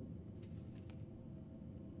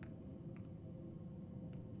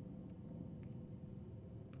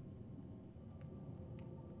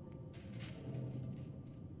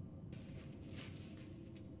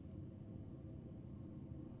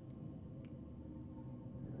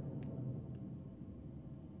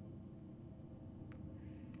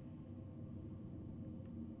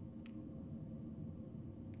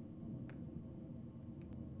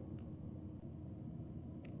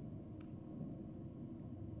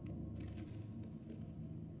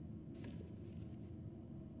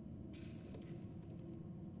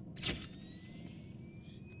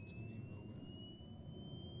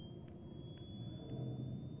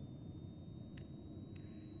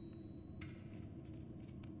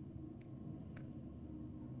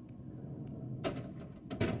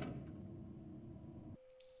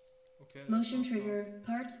 Motion trigger,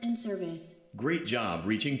 parts and service. Great job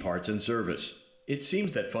reaching parts and service. It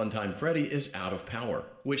seems that Funtime Freddy is out of power,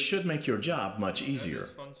 which should make your job much easier.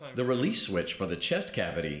 The release switch for the chest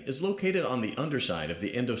cavity is located on the underside of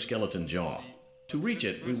the endoskeleton jaw. To reach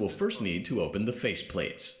it, we will first need to open the face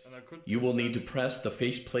plates. You will need to press the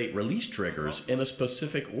faceplate release triggers in a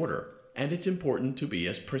specific order, and it's important to be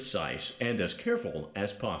as precise and as careful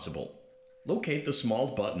as possible. Locate the small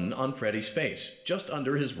button on Freddy's face, just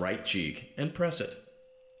under his right cheek, and press it.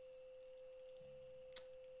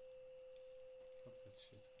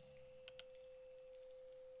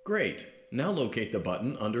 Great. Now locate the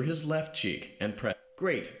button under his left cheek and press.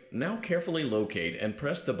 Great. Now carefully locate and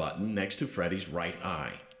press the button next to Freddy's right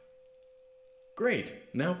eye. Great.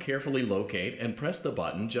 Now carefully locate and press the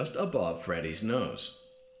button just above Freddy's nose.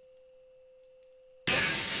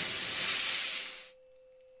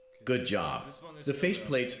 Good job. The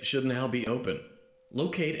faceplates should now be open.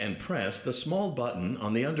 Locate and press the small button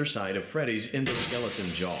on the underside of Freddy's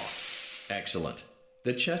endoskeleton jaw. Excellent.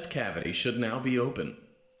 The chest cavity should now be open.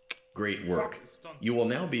 Great work. You will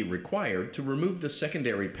now be required to remove the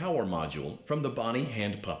secondary power module from the Bonnie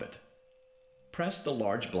hand puppet. Press the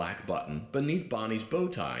large black button beneath Bonnie's bow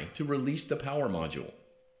tie to release the power module.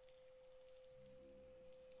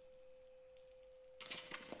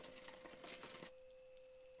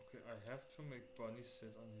 Okay, I have to make Bonnie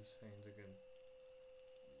sit on his hand again.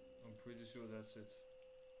 I'm pretty sure that's it.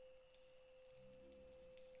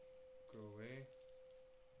 Go away.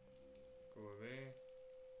 Go away.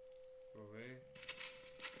 Go away.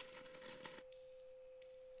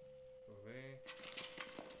 Go away.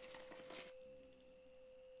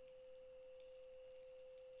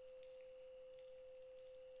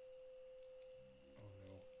 Oh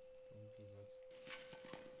no, don't do that.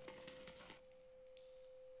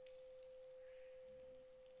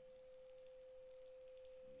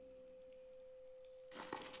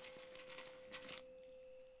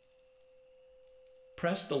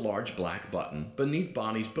 Press the large black button beneath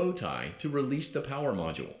Bonnie's bow tie to release the power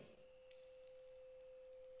module.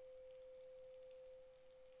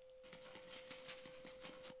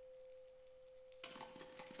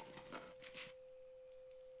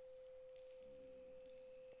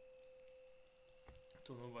 I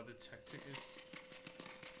don't know what the tactic is.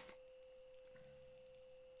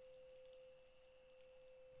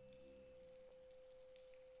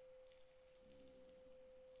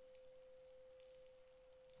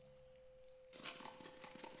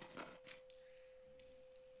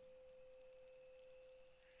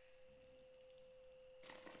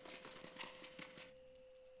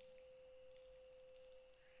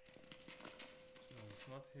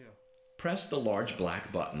 Not here. Press the large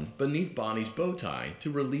black button beneath Bonnie's bow tie to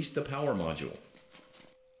release the power module.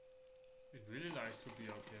 It really likes to be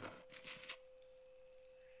up here.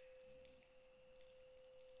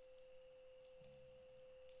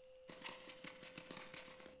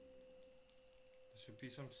 There should be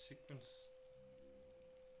some sequence.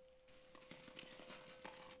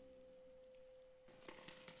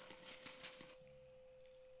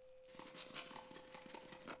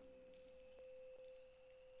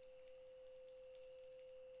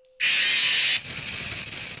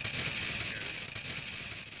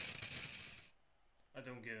 I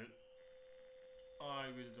don't get it. I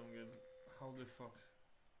really don't get it. How the fuck?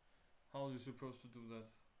 How are you supposed to do that?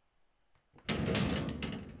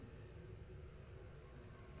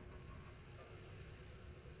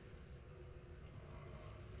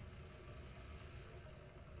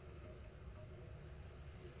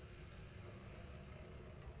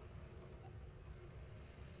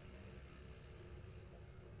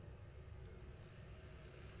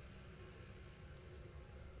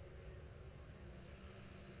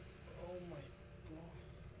 Oh my god.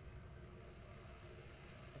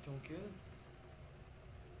 I don't get it.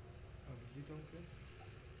 I really don't get it.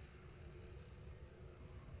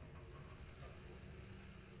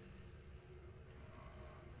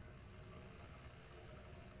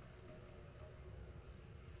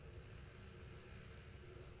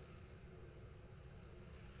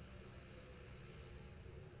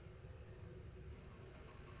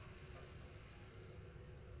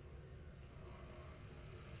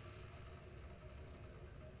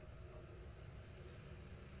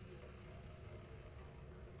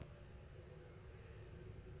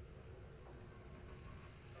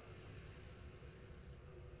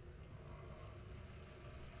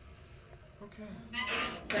 Okay.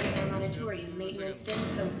 Federal Auditorium maintenance vent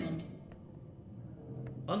opened.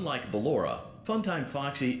 Unlike Ballora, Funtime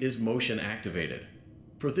Foxy is motion activated.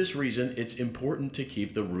 For this reason, it's important to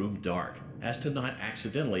keep the room dark, as to not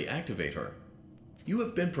accidentally activate her. You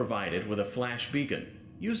have been provided with a flash beacon.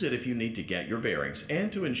 Use it if you need to get your bearings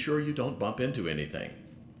and to ensure you don't bump into anything.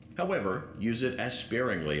 However, use it as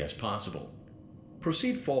sparingly as possible.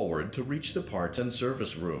 Proceed forward to reach the parts and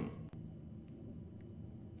service room.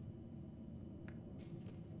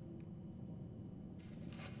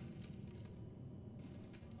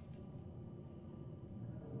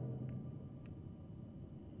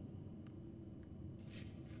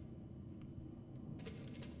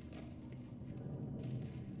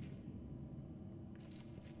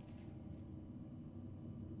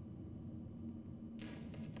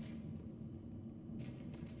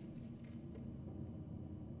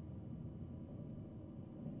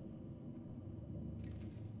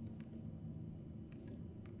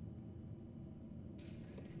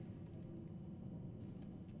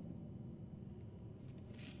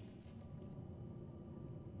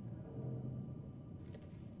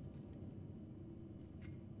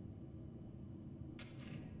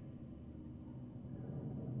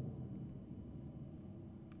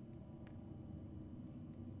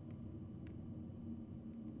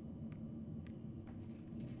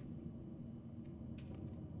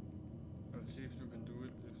 Let's see if you can do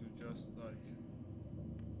it if you just like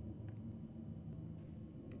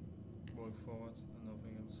walk forward and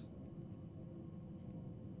nothing else.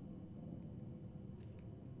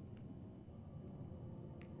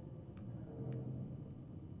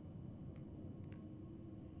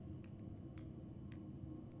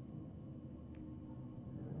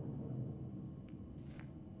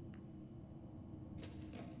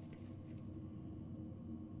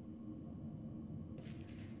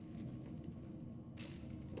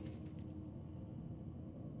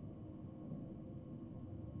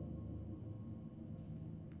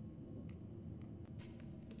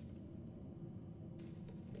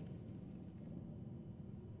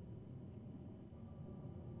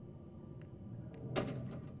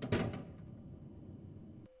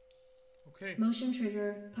 Okay. Motion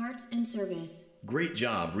trigger, parts and service. Great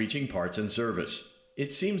job reaching parts and service.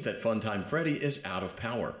 It seems that Funtime Freddy is out of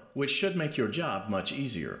power, which should make your job much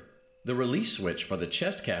easier. The release switch for the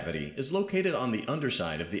chest cavity is located on the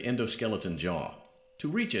underside of the endoskeleton jaw. To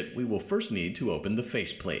reach it, we will first need to open the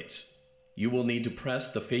face plates. You will need to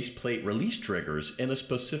press the faceplate release triggers in a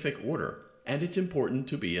specific order, and it's important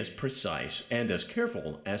to be as precise and as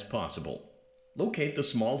careful as possible. Locate the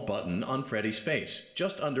small button on Freddy's face,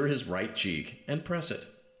 just under his right cheek, and press it.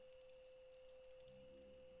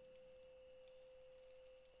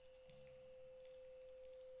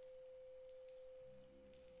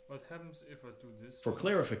 What happens if I do this? For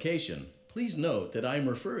clarification, please note that I am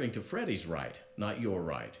referring to Freddy's right, not your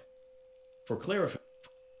right. For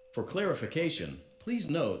clarification, please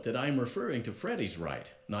note that I am referring to Freddy's right,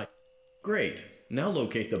 not... Great. Now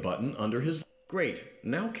locate the button under his... Great.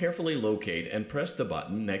 Now carefully locate and press the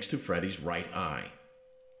button next to Freddy's right eye.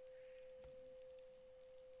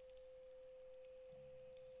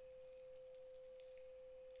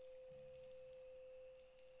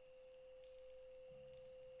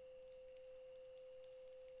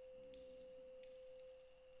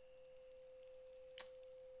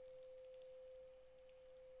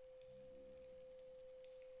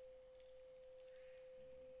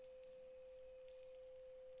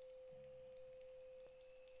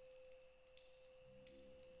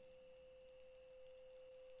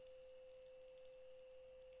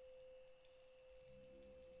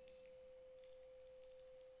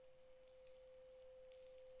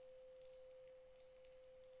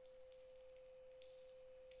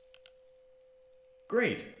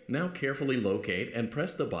 Great! Now carefully locate and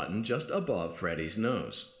press the button just above Freddy's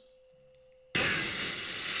nose.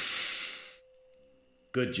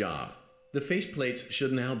 Good job! The faceplates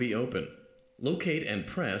should now be open. Locate and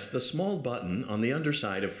press the small button on the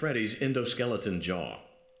underside of Freddy's endoskeleton jaw.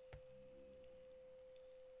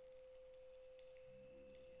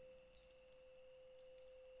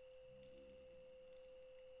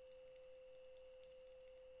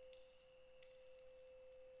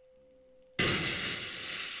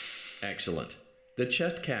 Excellent. The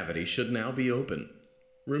chest cavity should now be open.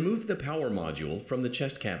 Remove the power module from the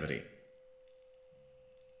chest cavity.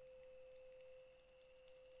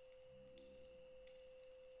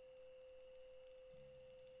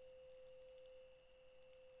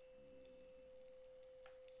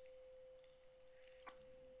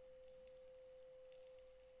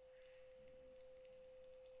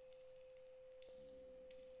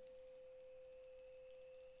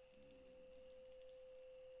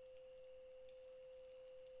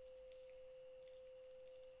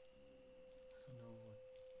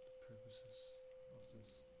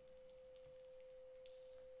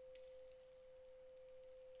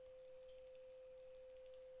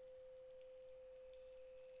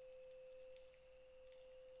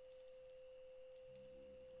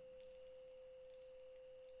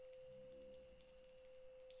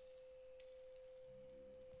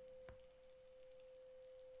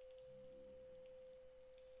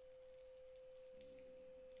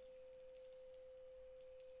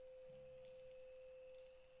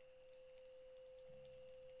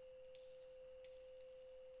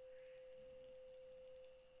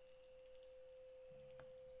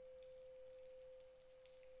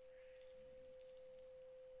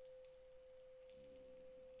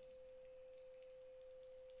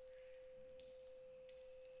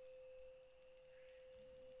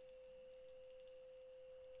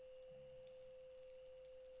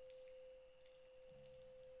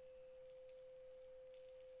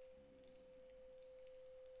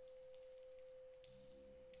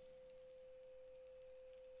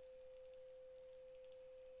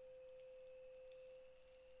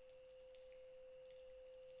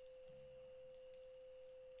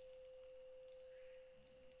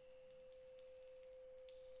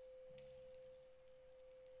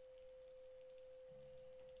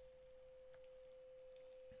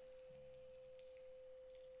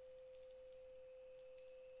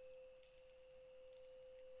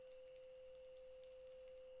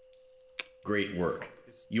 Great work.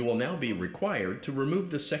 You will now be required to remove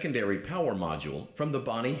the secondary power module from the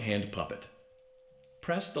Bonnie hand puppet.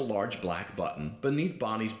 Press the large black button beneath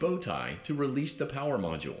Bonnie's bow tie to release the power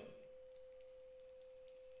module.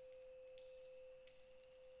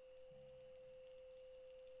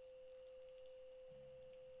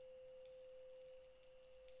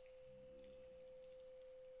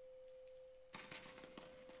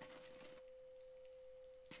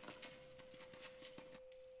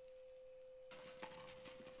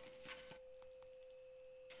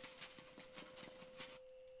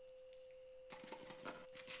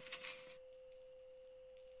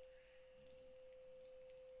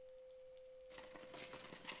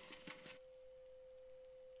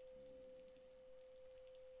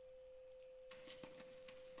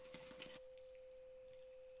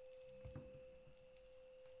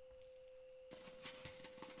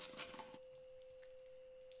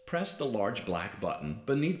 Press the large black button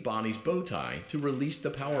beneath Bonnie's bow tie to release the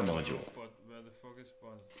power module. But where the fuck is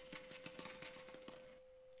Bonnie?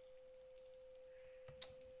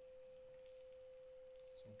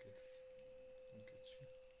 Don't get you.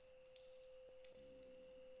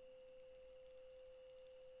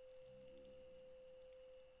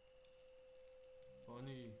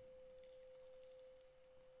 Bonnie.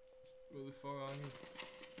 Where the fuck are you?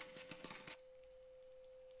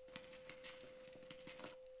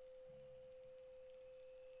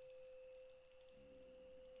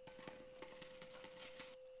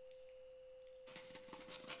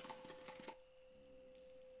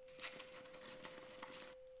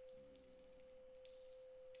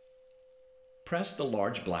 Press the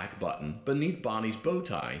large black button beneath Bonnie's bow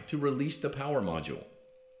tie to release the power module.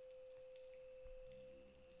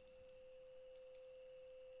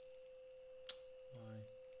 Why?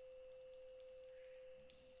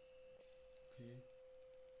 Okay.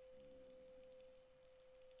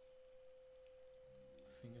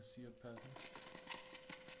 I think I see a pattern.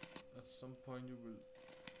 At some point you will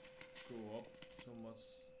go up so much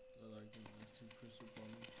that I can actually press a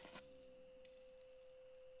button.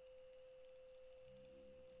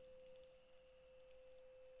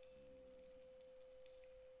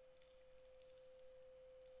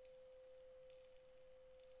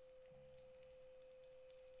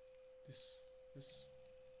 This.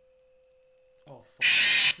 Oh fuck.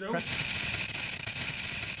 No.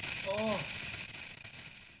 Oh.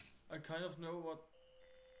 I kind of know what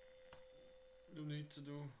you need to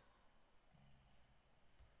do.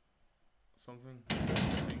 Something. I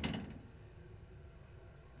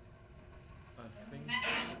think.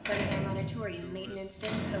 Freddy Auditorium maintenance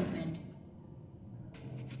vent opened.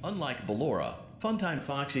 Unlike Ballora, Funtime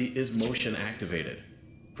Foxy is motion activated.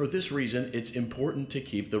 For this reason, it's important to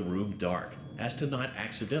keep the room dark, as to not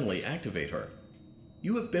accidentally activate her.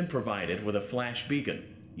 You have been provided with a flash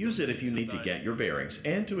beacon. Use it if you need to get your bearings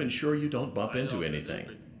and to ensure you don't bump into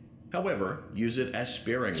anything. However, use it as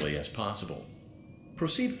sparingly as possible.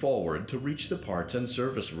 Proceed forward to reach the parts and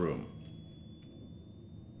service room.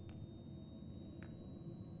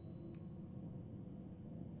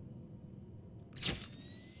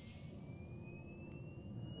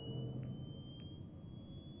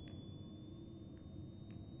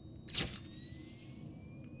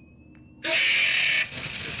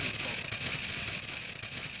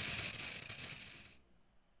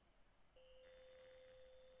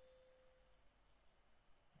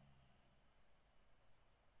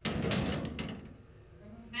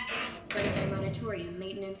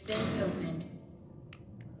 Maintenance vent opened.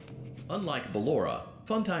 Unlike Ballora,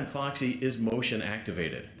 Funtime Foxy is motion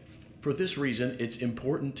activated. For this reason, it's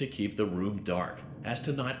important to keep the room dark, as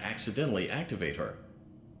to not accidentally activate her.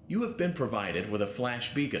 You have been provided with a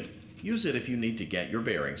flash beacon. Use it if you need to get your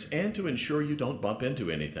bearings and to ensure you don't bump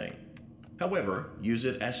into anything. However, use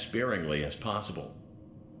it as sparingly as possible.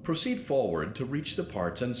 Proceed forward to reach the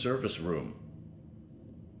parts and service room.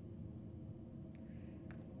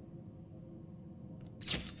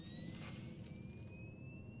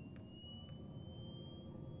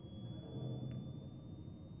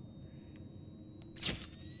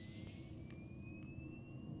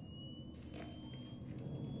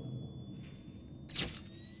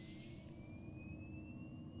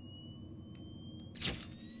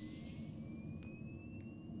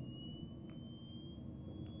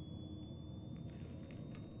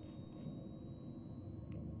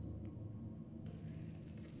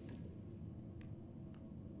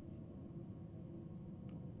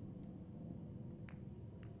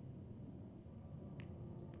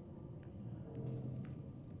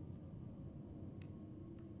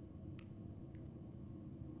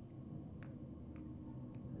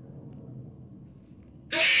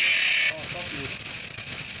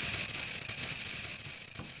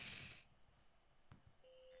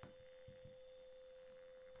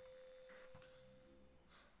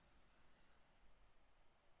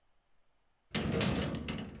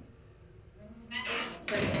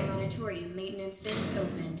 Sanatorium maintenance vent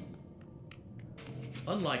opened.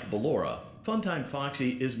 Unlike Ballora, Funtime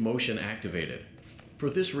Foxy is motion activated. For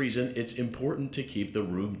this reason, it's important to keep the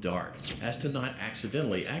room dark, as to not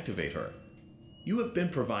accidentally activate her. You have been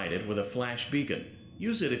provided with a flash beacon.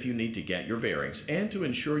 Use it if you need to get your bearings and to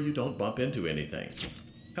ensure you don't bump into anything.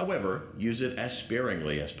 However, use it as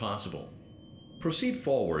sparingly as possible. Proceed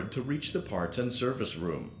forward to reach the parts and service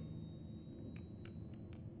room.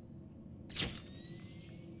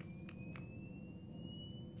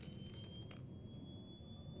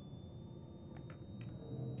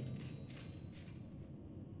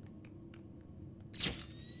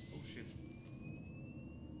 Oh shit.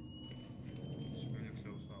 It's really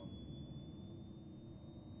close now.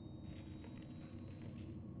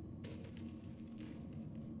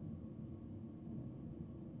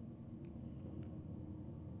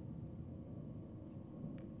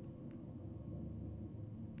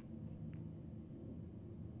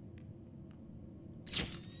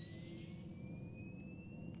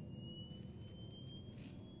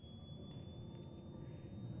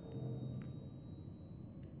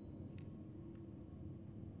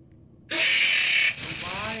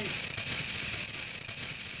 Why?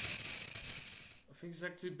 I think it's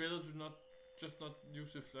actually better to not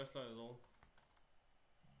use the flashlight at all.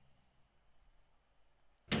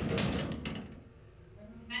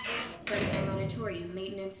 Freddy Monitorium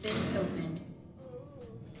maintenance vent opened.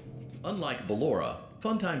 Unlike Ballora,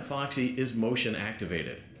 Funtime Foxy is motion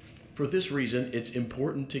activated. For this reason, it's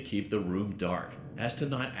important to keep the room dark, as to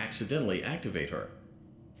not accidentally activate her.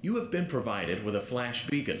 You have been provided with a flash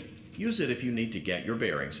beacon. Use it if you need to get your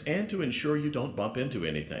bearings and to ensure you don't bump into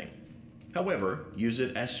anything. However, use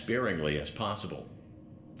it as sparingly as possible.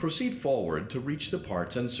 Proceed forward to reach the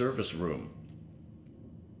parts and service room.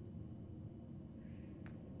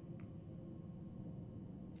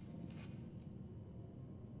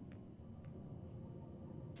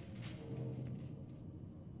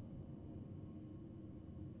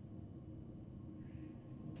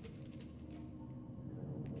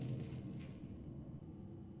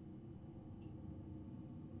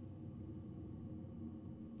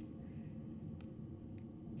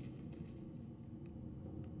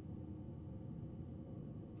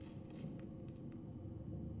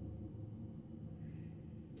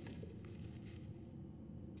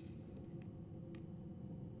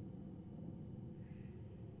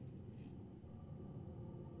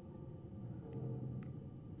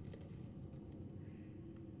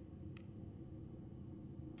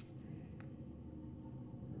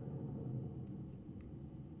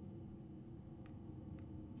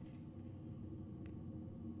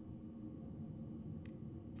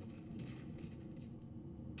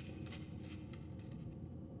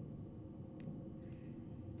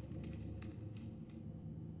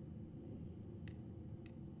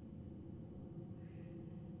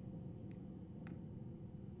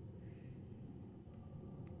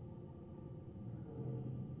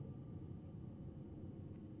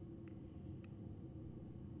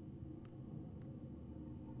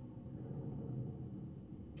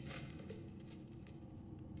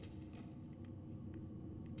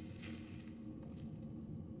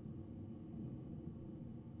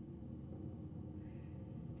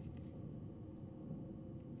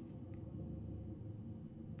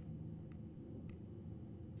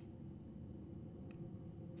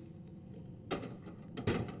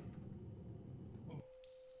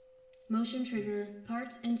 Motion trigger,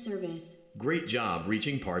 parts and service. Great job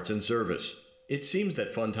reaching parts and service. It seems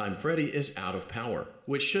that Funtime Freddy is out of power,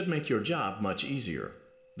 which should make your job much easier.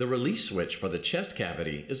 The release switch for the chest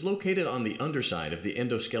cavity is located on the underside of the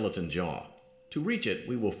endoskeleton jaw. To reach it,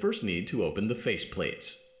 we will first need to open the face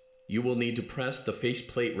plates. You will need to press the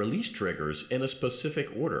faceplate release triggers in a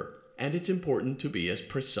specific order, and it's important to be as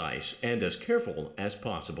precise and as careful as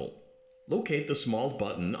possible. Locate the small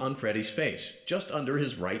button on Freddy's face, just under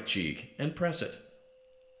his right cheek, and press it.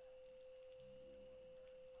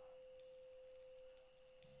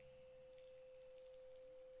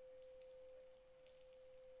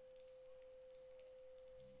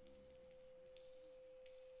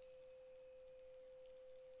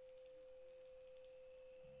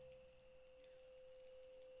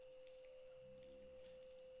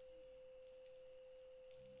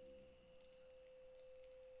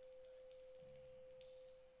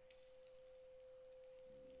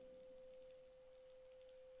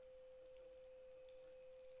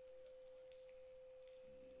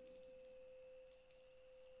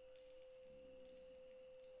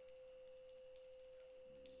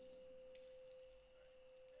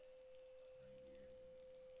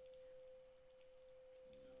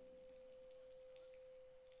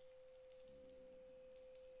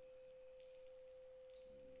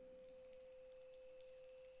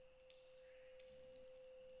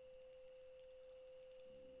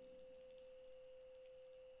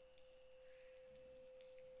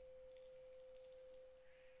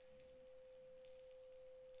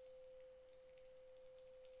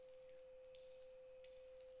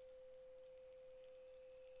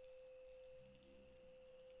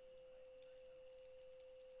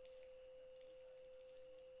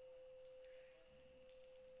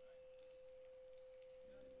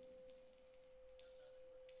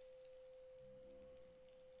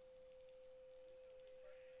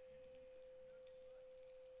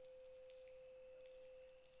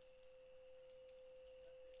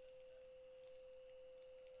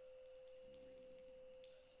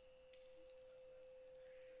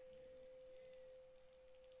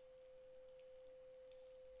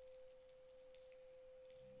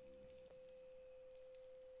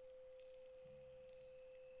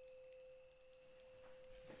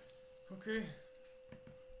 Okay.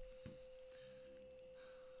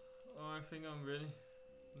 Oh, I think I'm ready.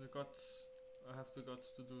 The guts. I have the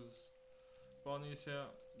guts to do this. Bonnie is here.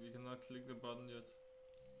 We cannot click the button yet.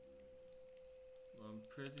 I'm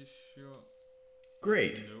pretty sure.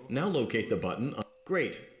 Great. Now locate the button.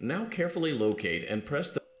 Great. Now carefully locate and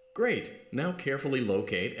press the. Great. Now carefully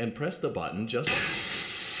locate and press the button just.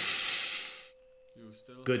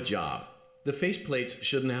 Good job. The faceplates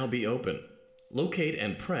should now be open. Locate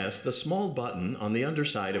and press the small button on the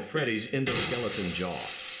underside of Freddy's endoskeleton jaw.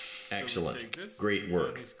 Excellent. Great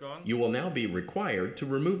work. You will now be required to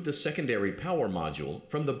remove the secondary power module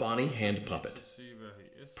from the Bonnie hand puppet.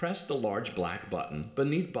 Press the large black button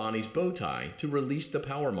beneath Bonnie's bow tie to release the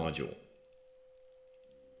power module.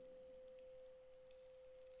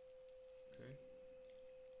 Okay.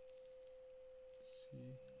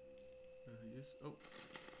 See where he is. Oh,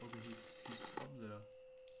 okay, he's up there.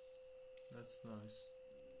 That's nice,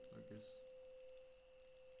 I guess.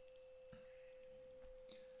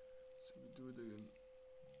 So we do it again.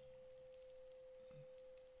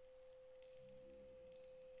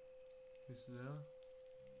 He's there.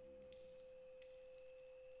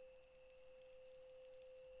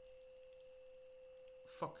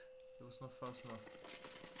 Fuck, that was not fast enough.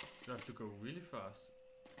 You have to go really fast.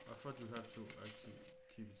 I thought you have to actually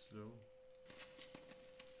keep it slow.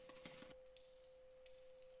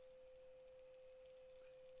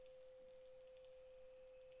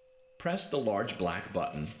 Press the large black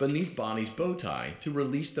button beneath Bonnie's bow tie to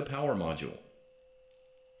release the power module.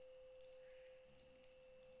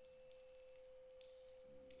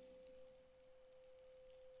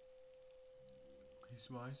 He's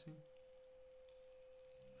rising.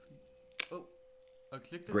 Oh, I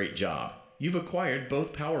clicked it. Great job. You've acquired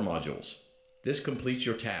both power modules. This completes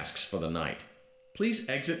your tasks for the night. Please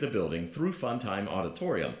exit the building through Funtime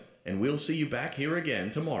Auditorium, and we'll see you back here again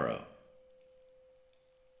tomorrow.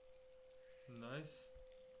 Nice.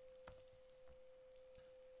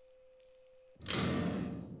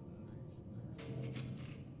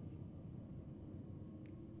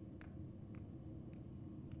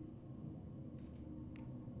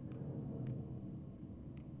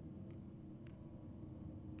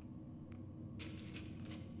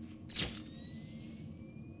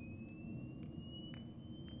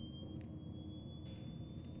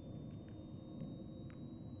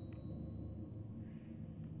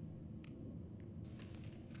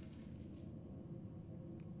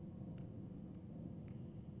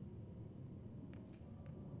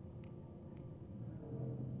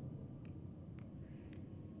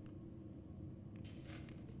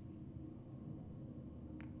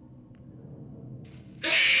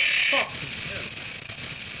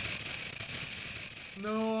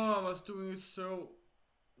 No, I was doing it so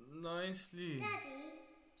nicely. Daddy,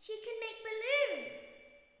 she can make balloons.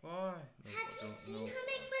 Why? No, Have I you don't seen know. her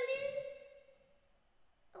make balloons?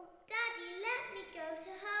 Oh, Daddy, let me go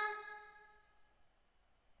to her.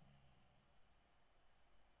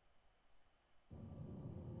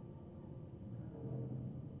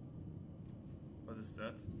 What is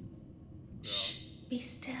that? Shh, be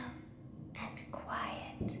still and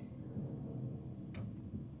quiet.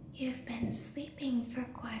 You've been sleeping for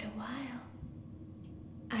quite a while.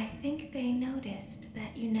 I think they noticed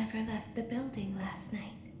that you never left the building last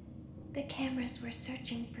night. The cameras were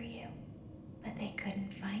searching for you, but they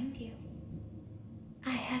couldn't find you.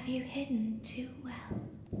 I have you hidden too well.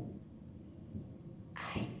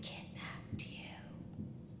 I kidnapped you.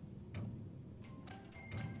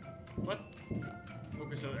 What?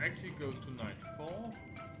 Okay, so it actually goes to night 4.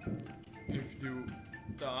 If you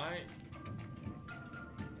die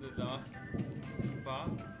the last part,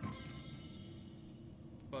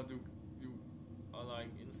 but you are like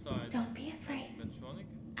inside. Don't be afraid. Metronic?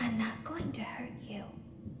 I'm not going to hurt you.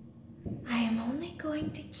 I am only going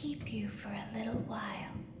to keep you for a little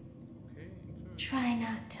while. Okay, interesting. Try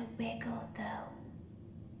not to wiggle, though.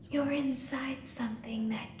 You're inside something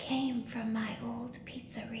that came from my old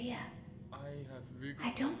pizzeria.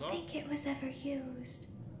 I don't think it was ever used.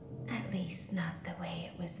 At least not the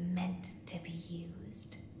way it was meant to be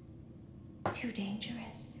used. Too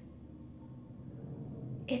dangerous.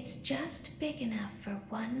 It's just big enough for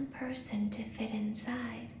one person to fit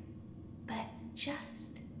inside, but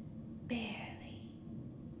just barely.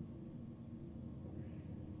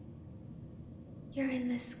 You're in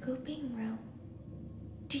the scooping room.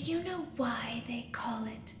 Do you know why they call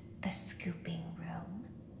it the scooping room?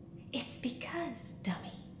 It's because,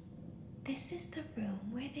 dummy, this is the room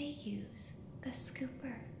where they use the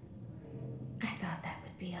scooper. I thought that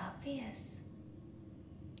would be obvious.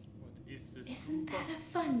 What is this? Isn't that a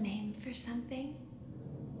fun name for something?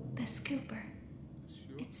 The scooper.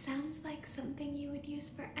 Sure. It sounds like something you would use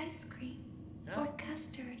for ice cream, Yeah, or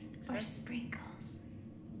custard, exactly. or sprinkles.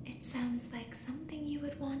 It sounds like something you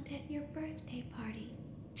would want at your birthday party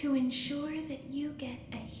to ensure that you get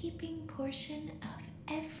a heaping portion of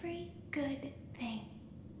every good thing.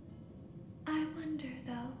 I wonder,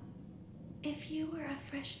 though, if you were a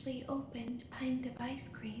freshly opened pint of ice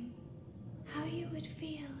cream, how you would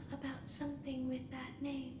feel about something with that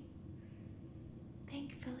name.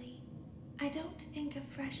 Thankfully, I don't think a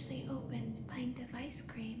freshly opened pint of ice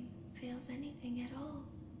cream feels anything at all.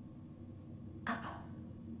 Uh-oh.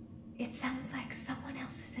 It sounds like someone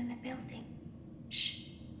else is in the building. Shh.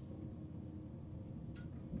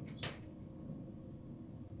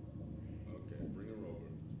 Okay, bring her over.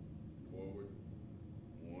 Forward.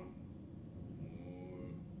 One. More.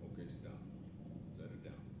 Okay, stop. Set her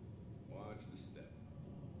down. Watch the step.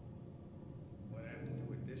 What happened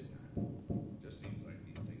to it this time? Just seems like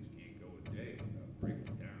these things can't go a day without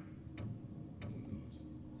breaking down. Who knows?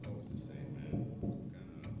 It's always the same, man. Some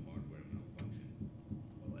kind of hardware malfunction.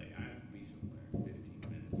 Well, hey, I have to be somewhere in 15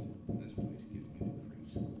 minutes, and this place gives me the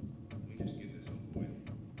creeps. Can we just get this over with?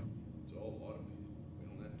 It's all automated. We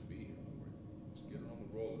don't have to be here for it. Just get her on the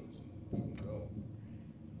rollers and we can go.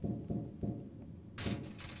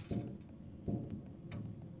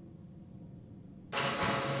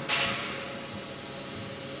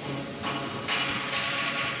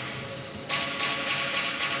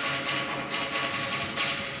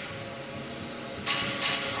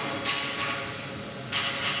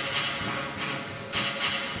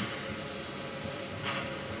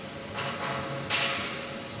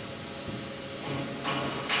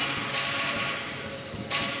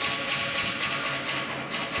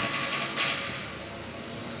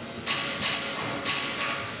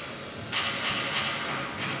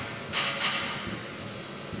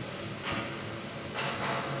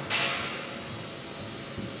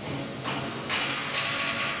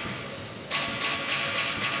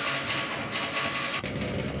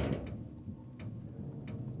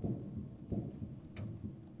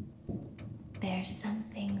 There's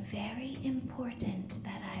something very important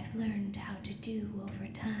that I've learned how to do over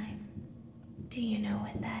time. Do you know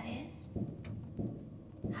what that is?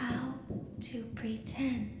 How to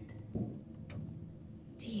pretend.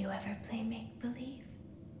 Do you ever play make-believe?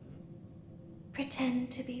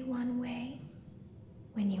 Pretend to be one way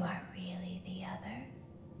when you are really the other.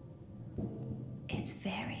 It's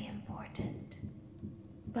very important.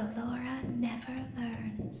 Ballora never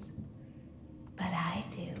learns, but I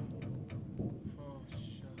do.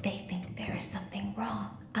 They think there is something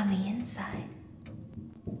wrong on the inside.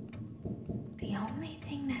 The only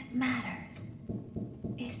thing that matters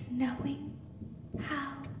is knowing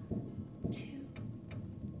how to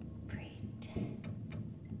pretend.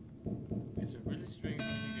 It's a really strange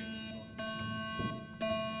minigame, this one.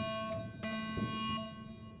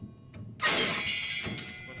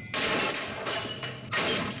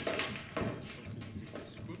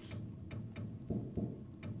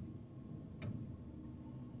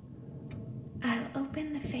 I'll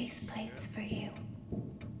open the faceplates for you.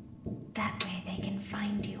 That way they can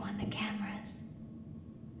find you on the cameras.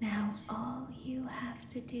 Now all you have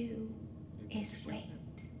to do is wait.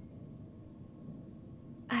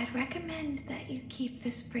 I'd recommend that you keep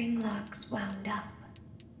the spring locks wound up.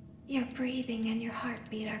 Your breathing and your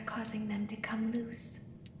heartbeat are causing them to come loose.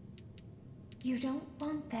 You don't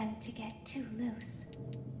want them to get too loose.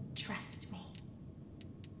 Trust me.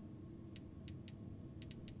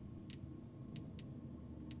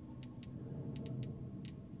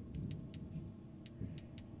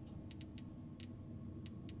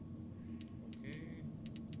 Okay.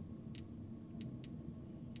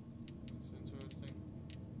 That's interesting.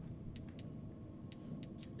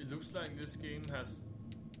 It looks like this game has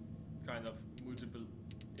kind of multiple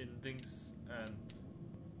endings and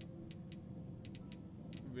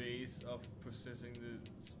ways of processing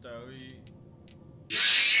the story. Okay,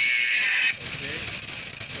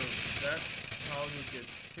 so that's how you get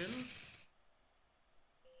killed.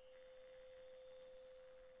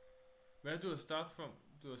 Where do I start from?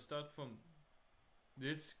 Do I start from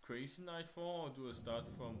this crazy night 4 or do I start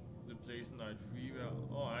from the place night 3 where,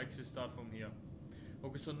 oh, I actually start from here.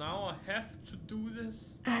 Okay, so now I have to do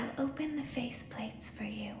this. I'll open the faceplates for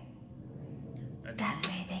you. That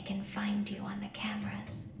way they can find you on the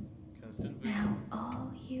cameras. Can I still wait? Now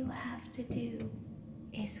all you have to do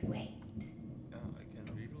is wait. Yeah, I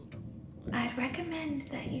can wiggle. I'd recommend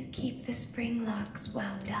that you keep the spring locks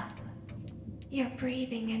wound up. Your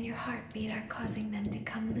breathing and your heartbeat are causing them to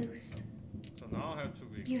come loose. So now I have to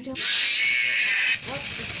wiggle. You don't... What?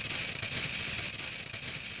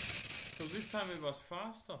 So this time it was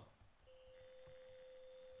faster.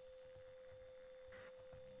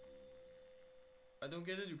 I don't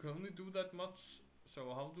get it, you can only do that much,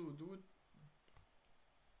 so how do you do it?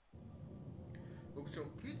 Okay, so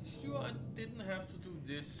pretty sure I didn't have to do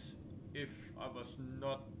this if I was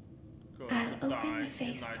not going I'll to die open the in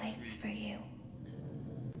faceplates night for you.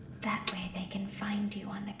 That way they can find you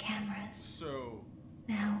on the cameras. So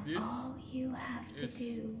Now this all you have to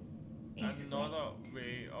do is another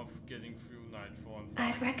way of getting through Nightfall and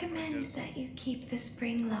I'd recommend that you keep the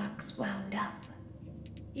spring locks wound up.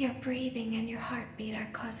 Your breathing and your heartbeat are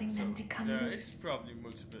causing them to come there loose. is probably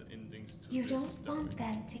multiple endings to You this don't story. want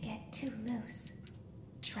them to get too loose.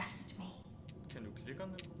 Trust me. Can you click on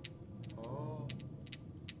them? Oh.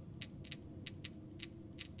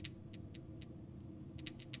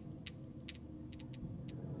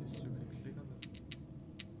 Yes, you can click on them.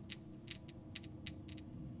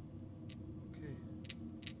 Okay.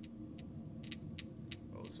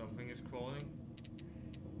 Oh, something is crawling.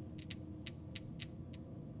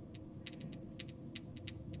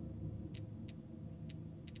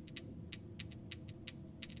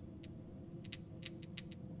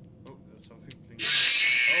 Oh, there's something blinking.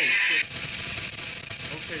 Oh, shit.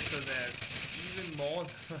 Okay, so there's even more.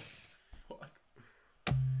 What?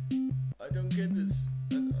 I don't get this.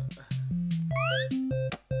 Okay.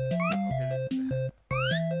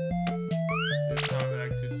 This time I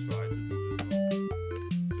actually try to do this one.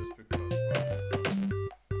 Just because,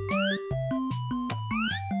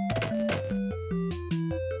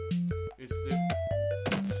 it's the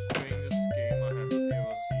strangest game I have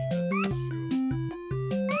ever seen, that's for sure.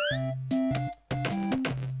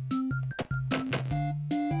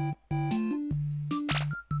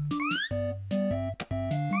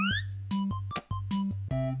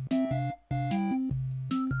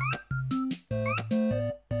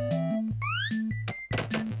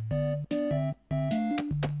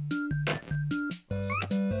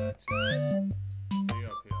 Stay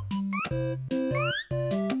up here.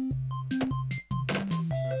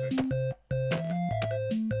 Perfect.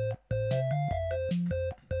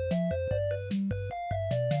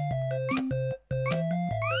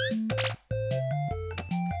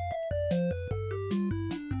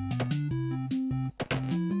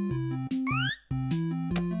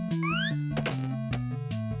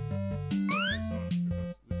 This one,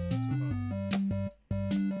 because this is too hard.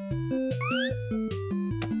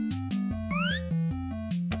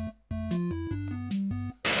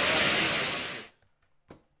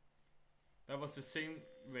 That was the same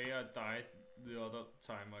way I died the other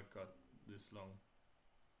time I got this long.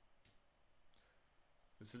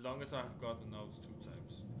 It's the longest I've gotten, now it's 2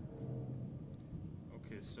 times.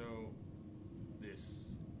 Okay, so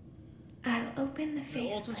this. I'll open the The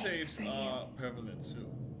faceplates autosaves for you. are permanent too.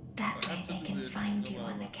 That I way have to they do can this find no you on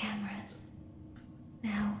matter the what. cameras.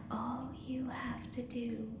 Now all you have to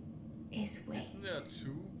do is wait. Isn't there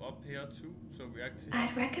 2 up here too? So we actually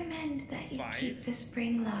I'd recommend that you 5. keep the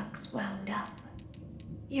spring locks wound up.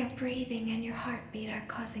 Your breathing and your heartbeat are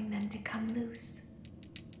causing them to come loose.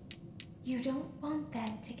 You don't want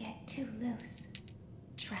them to get too loose.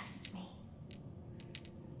 Trust me.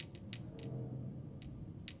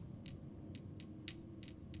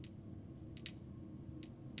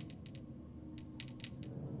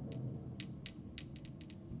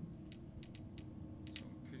 So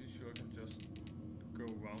I'm pretty sure I can just go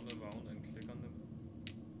round and round and click on them.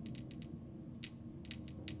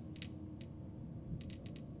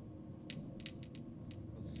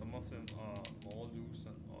 But some of them are more loose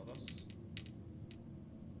than others.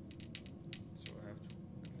 So I have to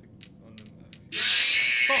click on them a few.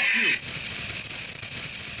 Fuck you!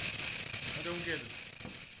 I don't get it.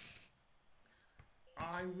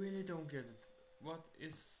 I really don't get it. What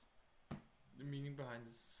is the meaning behind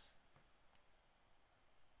this?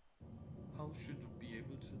 How should we be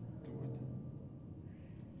able to do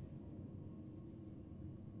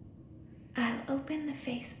it? I'll open the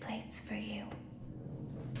faceplates for you.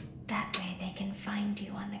 That way they can find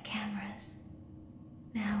you on the cameras.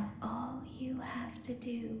 Now all you have to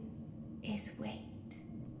do is wait.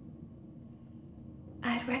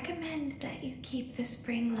 I'd recommend that you keep the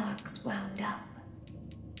spring locks wound up.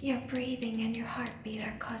 Your breathing and your heartbeat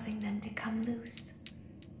are causing them to come loose.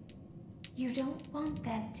 You don't want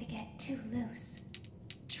them to get too loose.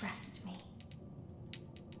 Trust me.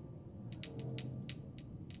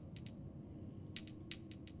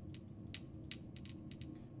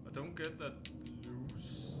 I don't get that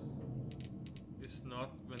loose. It's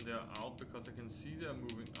not when they're out, because I can see they're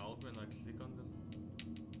moving out when I click on them.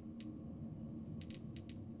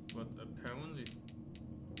 But apparently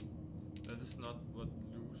that is not what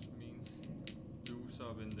loose means. Loose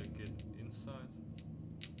are when they get inside.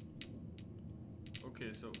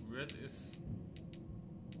 Okay, so red is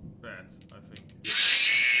bad, I think.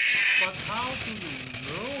 But how do you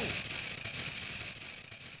know?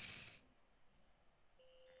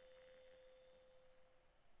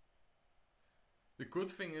 The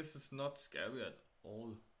good thing is it's not scary at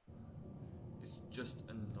all. It's just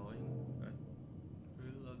annoying.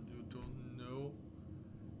 Well, you don't know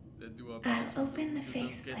that you are about I'll open the to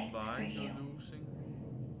lose, faceplates for you. losing.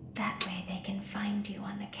 That way they can find you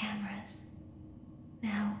on the cameras.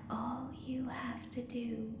 Now all you have to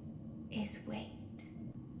do is wait.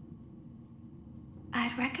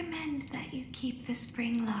 I'd recommend that you keep the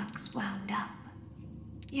spring locks wound up.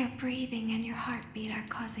 Your breathing and your heartbeat are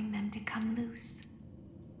causing them to come loose.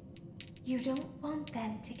 You don't want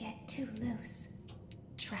them to get too loose.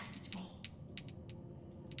 Trust me.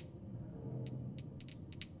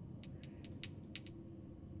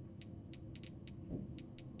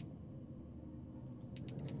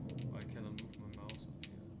 Why can't I move my mouse up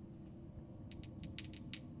here?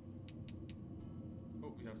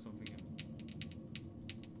 Oh, we have something here.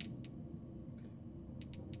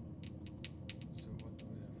 Okay. So what do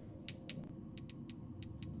we have?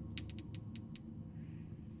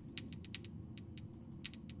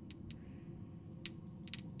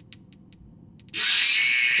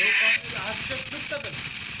 So I've just looked at them.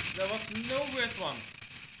 There was no weird one.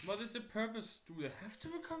 What is the purpose? Do they have to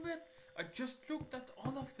become weird? I just looked at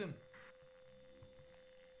all of them.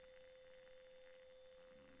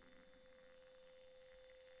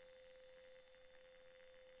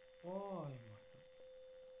 Oh my god.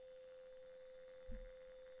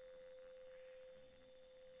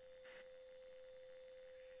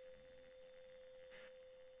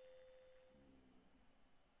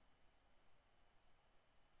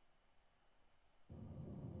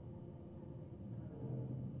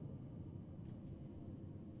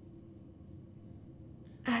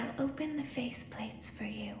 I'll open the faceplates for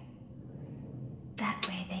you. That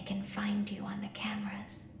way they can find you on the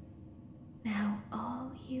cameras. Now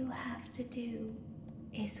all you have to do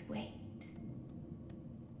is wait.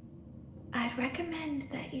 I'd recommend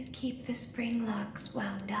that you keep the spring locks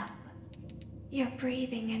wound up. Your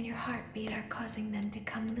breathing and your heartbeat are causing them to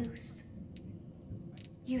come loose.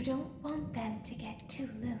 You don't want them to get too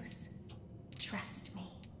loose. Trust me.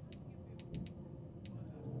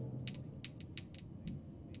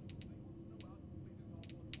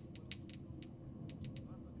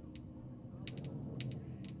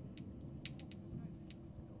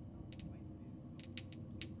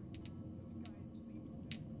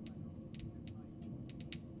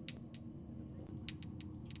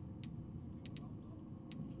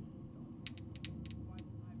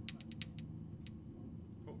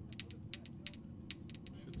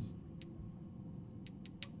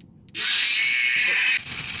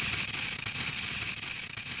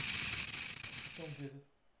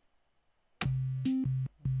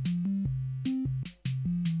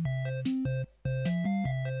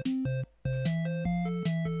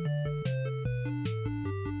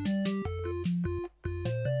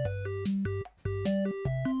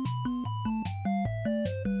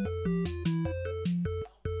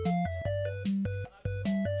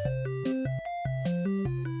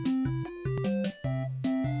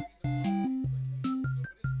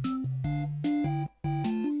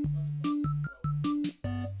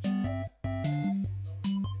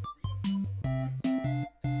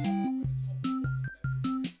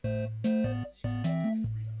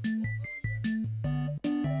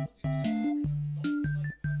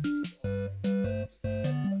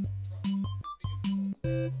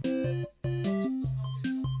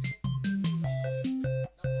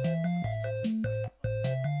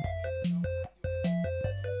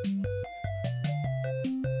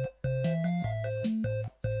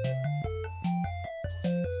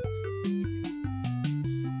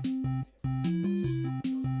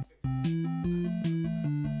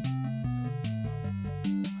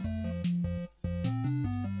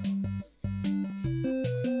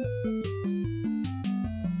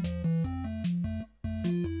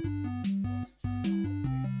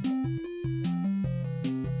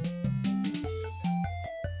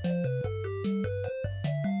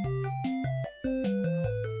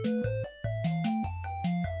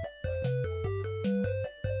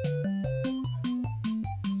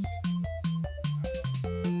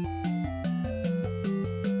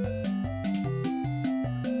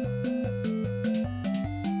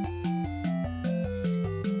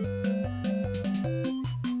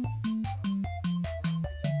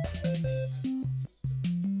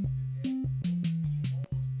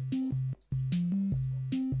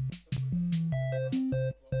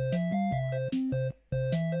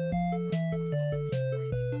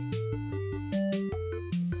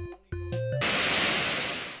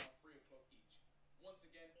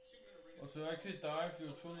 they die if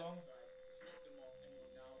you're too long? Just knock them off and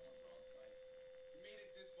you're now on round 5. You made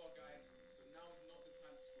it this far, guys, so now is not the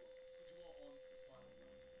time to score, because you are on the final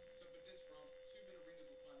round. So for this round, 2 min arenas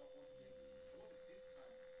will climb up once again. However, this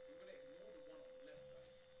time, you're going to ignore the one on the left side.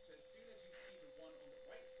 So as soon as you see the one on the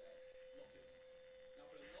right side, lock it off. Now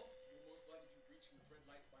for the knobs, you'll most likely be reaching the red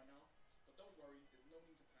lights by now. But don't worry, there's no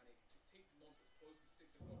need to panic. Take the knobs as close to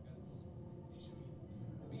 6 o'clock as possible initially.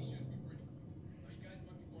 Be sure to be pretty quick. Now you guys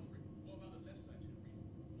might be wondering, what about the left side?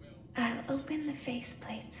 Well, I'll open the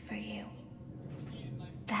faceplates for you.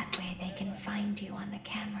 That way they can find you on the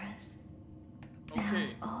cameras. Okay. Now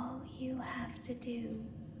all you have to do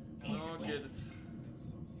is I wait. get it.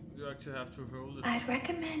 You actually have to hold it. I'd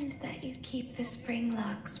recommend that you keep the spring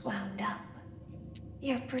locks wound up.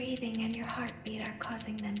 Your breathing and your heartbeat are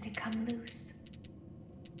causing them to come loose.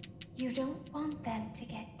 You don't want them to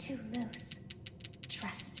get too loose.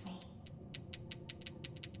 Trust me.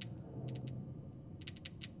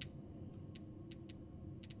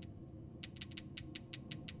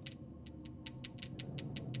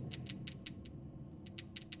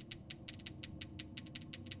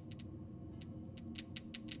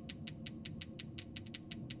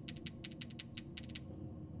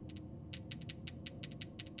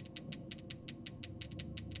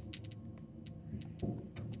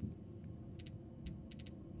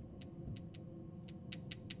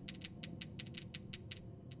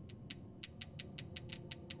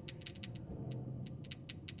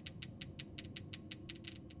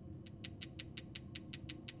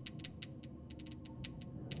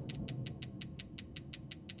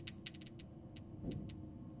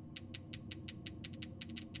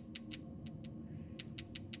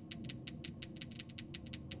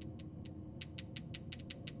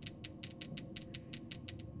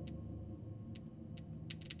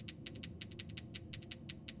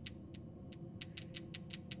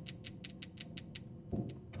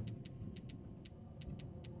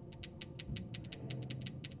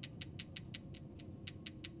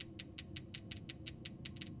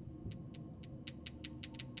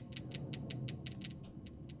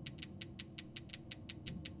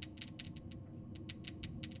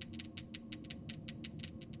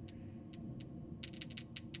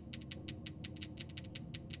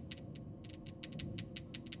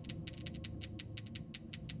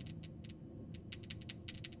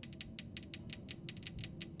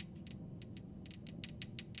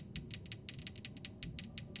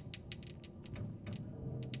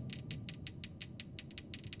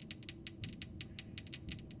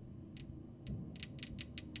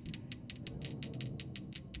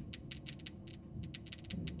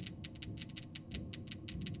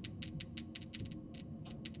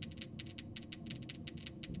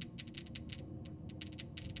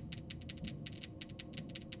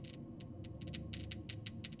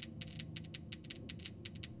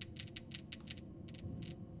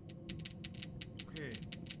 Okay.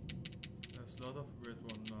 There's a lot of red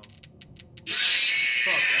one now.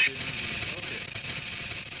 Fuck, I didn't do it. Okay.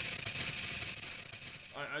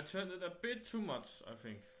 I turned it a bit too much, I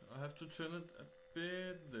think. I have to turn it a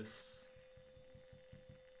bit this.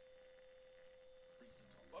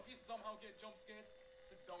 Well, if you somehow get jump scared,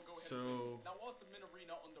 then don't go ahead So- and win. Now whilst the min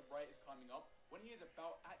arena on the right is climbing up, when he is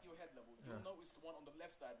about at your head level, you'll notice the one on the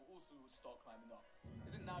left side will also start climbing up.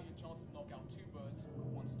 Isn't now your chance to knock out 2 birds with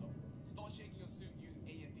 1 stone. Start shaking your suit using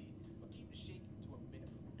A and D, but keep the shaking to a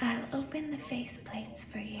minimum. I'll open the faceplates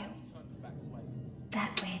for you. Turn the back slightly.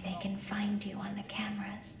 That way they can find you on the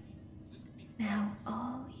cameras. Now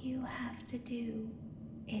all you have to do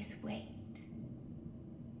is wait.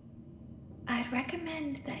 I'd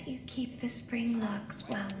recommend that you keep the spring locks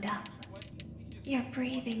wound up. Your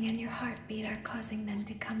breathing and your heartbeat are causing them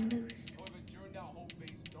to come loose.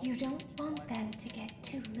 You don't want them to get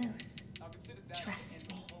too loose. Trust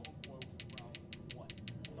me.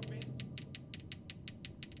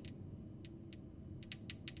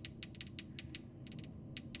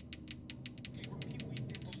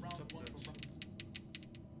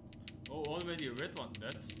 Oh, already a red one.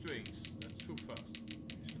 That's strange. That's too fast.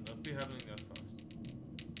 It should not be happening that fast.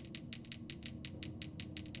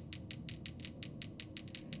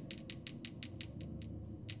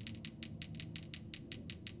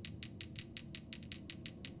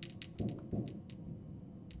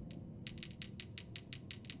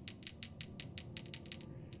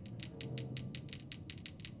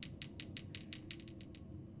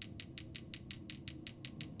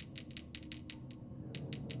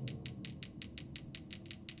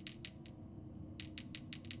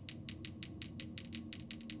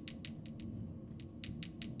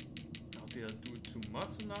 Did I do it too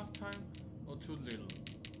much last time or too little?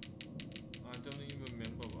 I don't even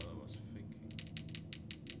remember what I was thinking.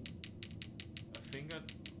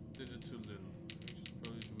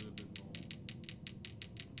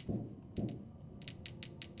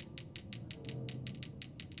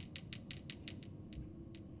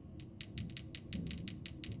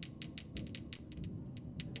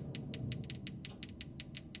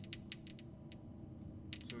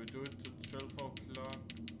 do it to 12 o'clock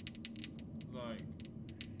like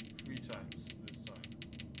 3 times this time.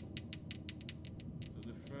 So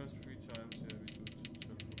the first 3 times, yeah, we do it to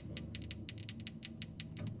 12 o'clock.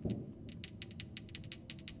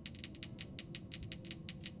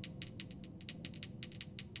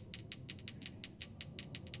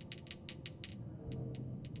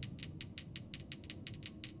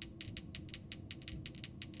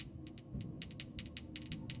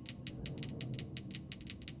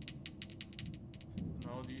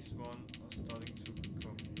 Now these one are starting to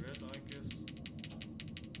become red, I guess.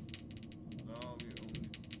 Now we only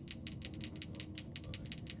do it up to like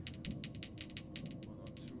 1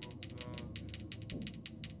 or 2 o'clock.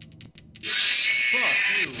 Fuck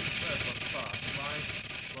you! That was fast. Why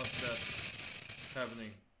was that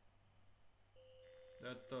happening?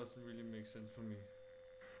 That doesn't really make sense for me.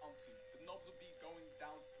 The knobs will be going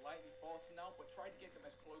down slightly faster now, but try to get them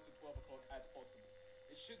as close to 12 o'clock as possible.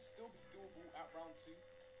 It should still be doable at round 2.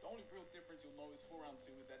 The only real difference you'll notice for round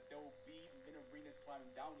 2 is that there will be min-arenas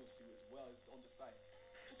climbing down the suit as well as on the sides.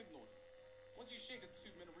 Just ignore them. Once you shake the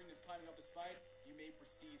 2 min-arenas climbing up the side, you may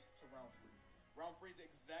proceed to round 3. Round 3 is the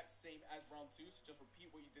exact same as round 2, so just repeat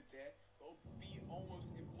what you did there, but it'll be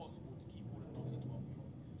almost impossible to keep all the knobs at 12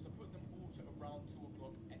 o'clock. So put them all to around 2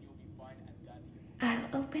 o'clock and you'll be fine and dandy. I'll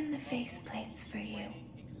open the faceplates for you.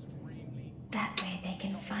 That way they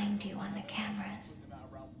can find you on the cameras.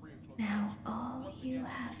 Now all you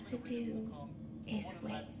have to do is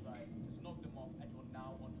wait.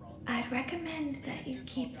 I'd recommend that you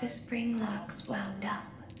keep the spring locks wound up.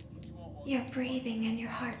 Your breathing and your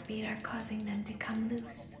heartbeat are causing them to come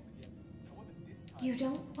loose. You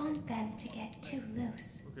don't want them to get too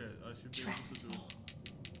loose. Okay, I should be Trust able to do me. it.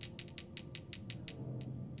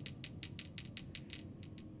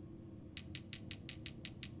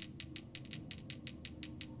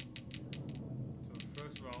 So the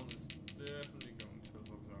first round is definitely going 12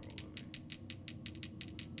 o'clock already.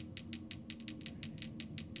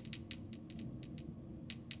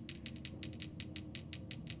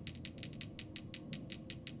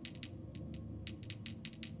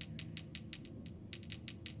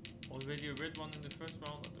 Already a red one in the first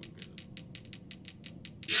round? I don't get it.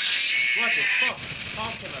 What the fuck? How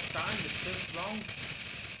can I die in the first round?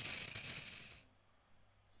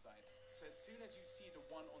 Side. So as soon as you see the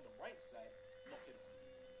one on the right side, knock it off.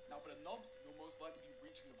 Now for the knobs, you'll most likely be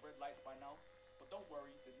reaching the red lights by now, but don't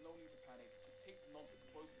worry, there's no need to panic. Just take the knobs as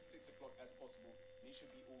close to 6 o'clock as possible, and you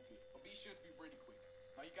should be all good. But be sure to be really quick.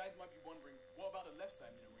 Now you guys might be wondering, what about the left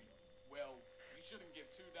side in the arena? Well, you shouldn't give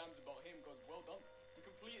 2 damns about him, because well done. He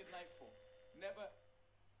completed night 4. Never...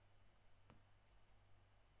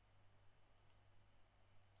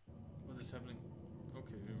 What is happening?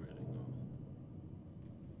 Okay, we're ready now.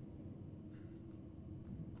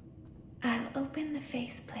 I'll open the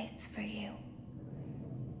faceplates for you.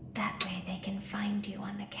 That way they can find you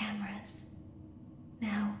on the cameras.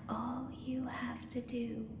 Now all you have to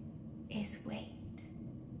do is wait.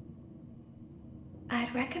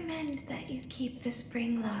 I'd recommend that you keep the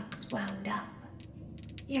spring locks wound up.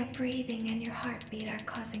 Your breathing and your heartbeat are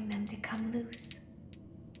causing them to come loose.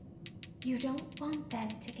 You don't want them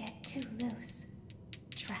to get too loose.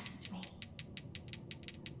 Trust me.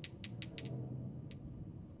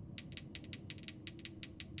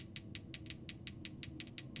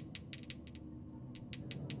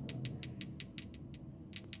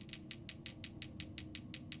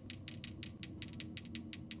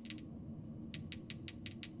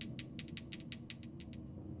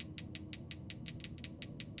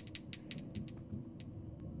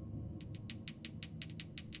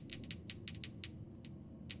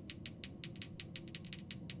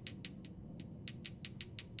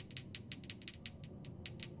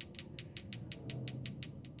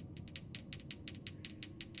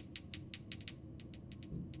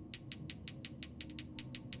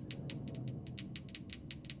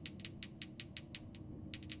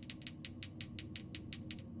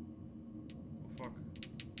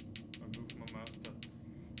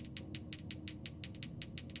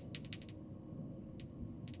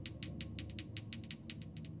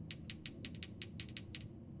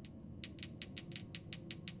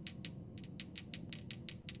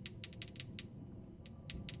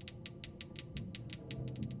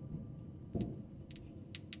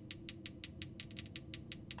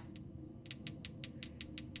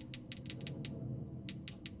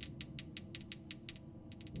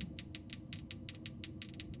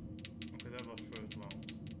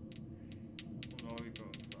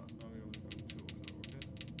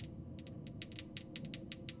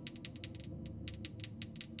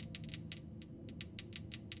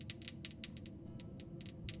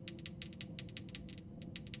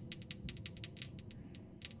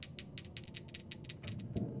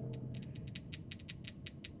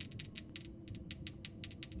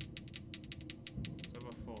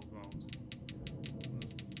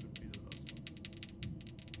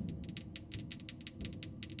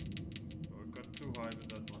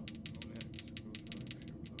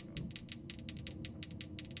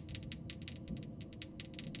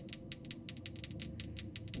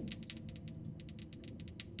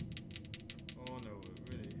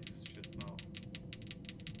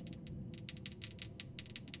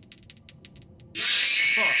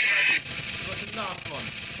 last one.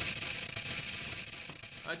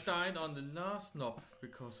 I died on the last knob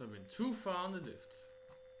because I went too far on the lift.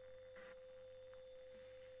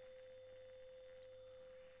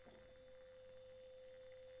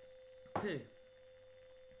 Okay.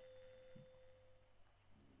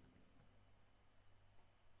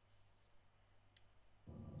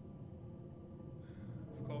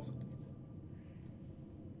 Of course I did.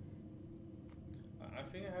 I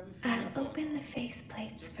think I have a feeling. I'll open the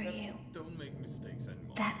faceplates for you. Don't make mistakes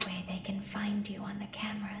anymore. That way they can find you on the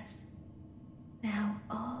cameras. Now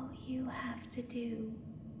all you have to do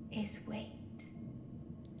is wait.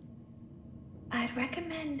 I'd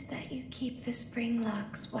recommend that you keep the spring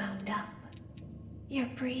locks wound up. Your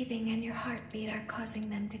breathing and your heartbeat are causing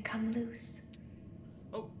them to come loose.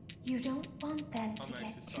 Oh. You don't want them to I'm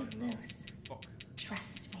get too loose. Fuck.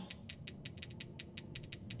 Trust me.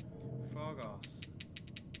 Fuck us.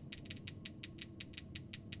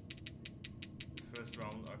 The first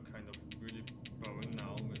round are kind of really boring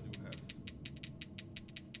now when you have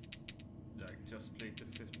like just played the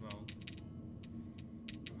 5th round.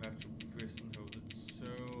 You have to press and hold it so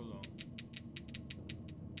long.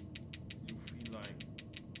 You feel like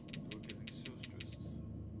you're getting so stressed.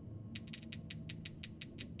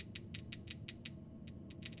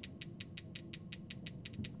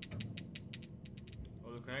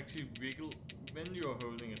 Or you can actually wiggle when you're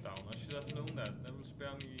holding it down. I should have known that. That will spare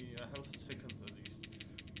me a half a second at least.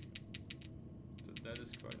 So that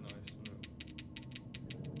is quite nice to know.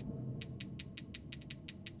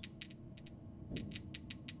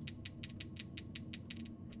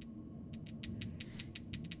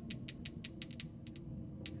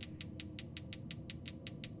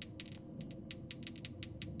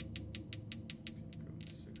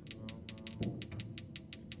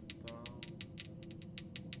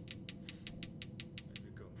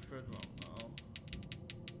 Third round now.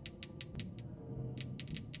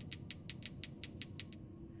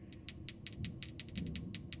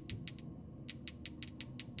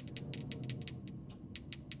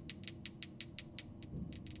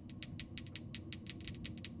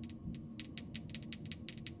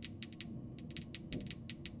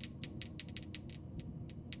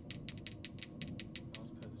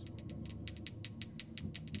 Mouse pad is moving.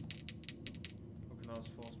 Okay, now it's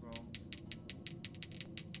 4th round.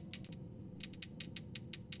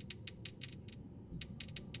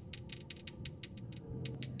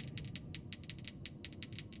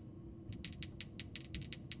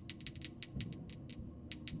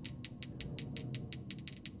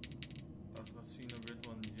 I've not seen a red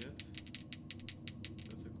one yet.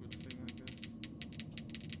 That's a good thing, I guess.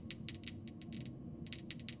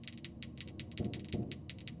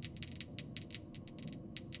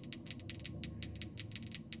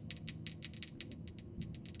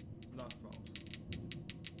 Last round.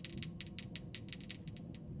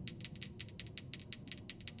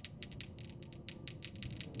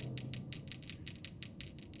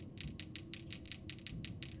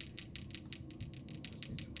 Just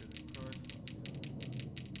need to get it correct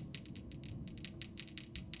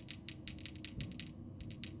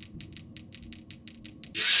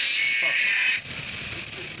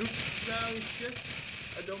It looks very shit.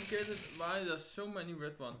 I don't get it. Why there's so many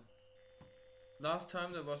red ones? Last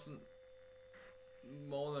time there wasn't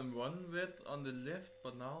more than one red on the left,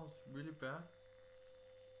 but now it's really bad.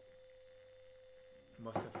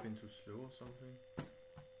 Must have been too slow or something.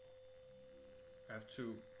 I have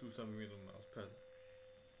to do something with the mouse pad.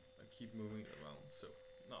 I keep moving it around, so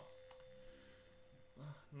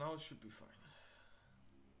now it should be fine.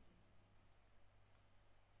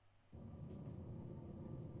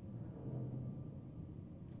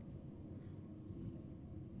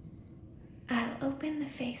 I'll open the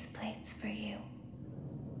faceplates for you.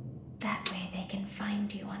 That way they can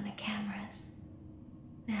find you on the cameras.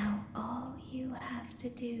 Now all you have to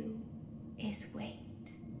do is wait.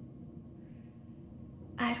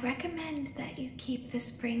 I'd recommend that you keep the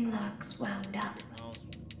spring locks wound up.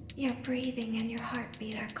 Your breathing and your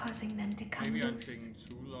heartbeat are causing them to come Maybe loose. I'm taking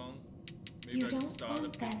too long. Maybe You I can don't start a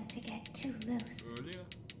want bit them to get too loose. earlier.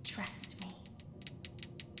 Trust me.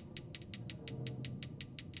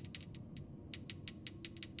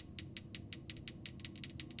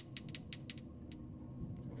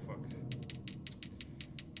 Oh fuck.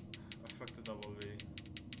 I fucked it up already.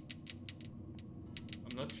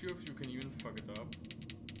 I'm not sure if you can even fuck it up.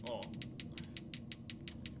 Oh.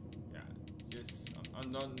 Yeah, yes,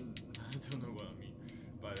 I'm not, I don't know what I mean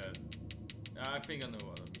by that. I think I know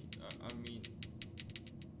what I mean. I mean,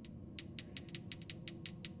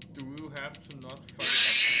 do you have to not fuck it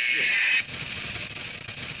up?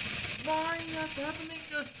 Yes. Why not happening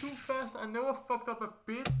just too fast? I know I fucked up a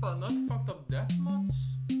bit, but not fucked up that much.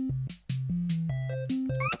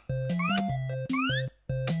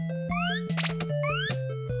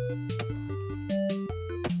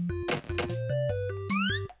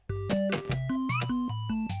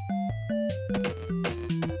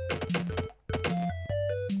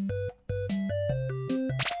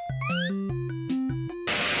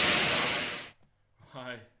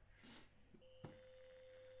 Why?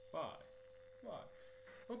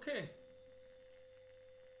 Okay.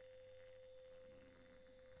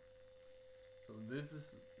 So this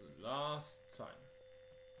is the last time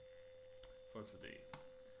for today.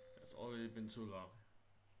 It's already been too long.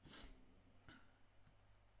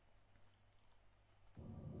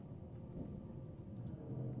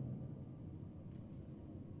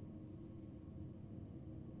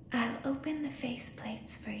 I'll open the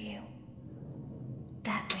faceplates for you.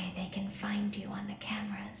 That way they can find you on the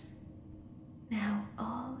cameras. Now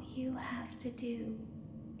all you have to do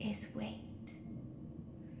is wait.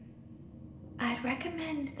 I'd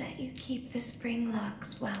recommend that you keep the spring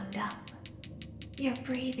locks wound up. Your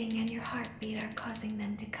breathing and your heartbeat are causing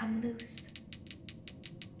them to come loose.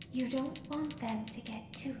 You don't want them to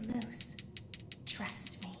get too loose.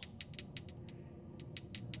 Trust me.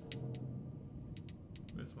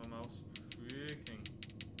 Where's my mouse? Freaking.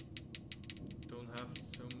 Don't have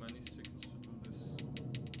so many seconds to do this.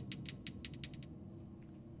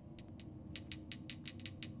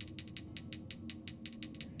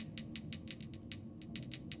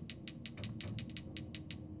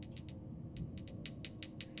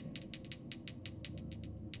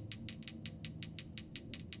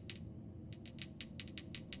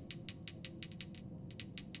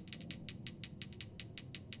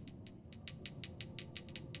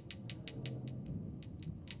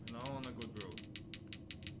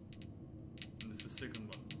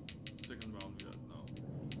 Second round we are now.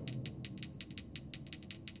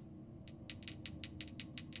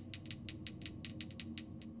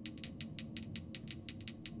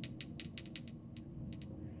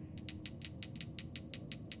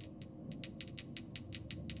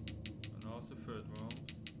 And now it's the third round.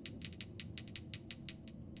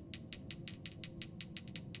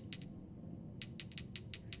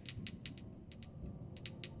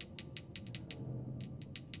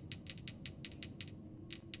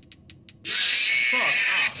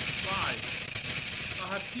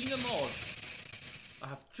 I have seen them all. I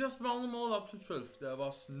have just rounded them all up to 12. There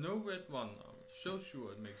was no red one. I'm so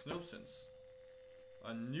sure it makes no sense.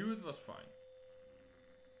 I knew it was fine.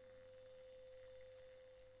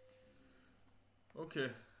 Okay,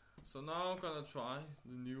 so now I'm gonna try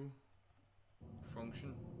the new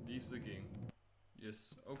function. Leave the game.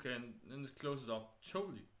 Yes, okay, and then just close it up.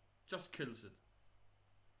 Totally. Just kills it.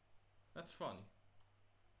 That's funny.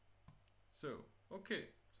 So, okay.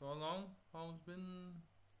 So how long it's been?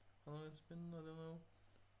 I don't know.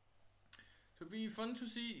 So it'd be fun to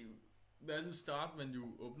see where to start when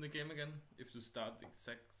you open the game again. If you start the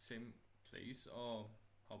exact same place or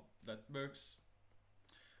how that works.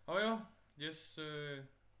 However, yes,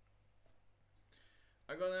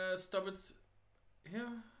 I'm gonna stop it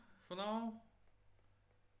here for now.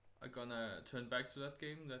 I'm gonna turn back to that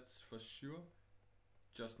game, that's for sure.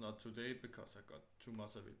 Just not today because I got too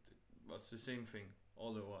much of it. It was the same thing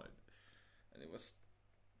all over it. And it was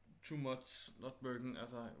too much not working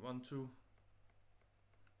as I want to.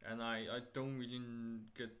 And I don't really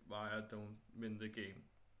get why I don't win the game.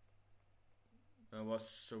 I was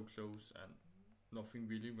so close and nothing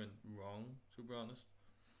really went wrong, to be honest.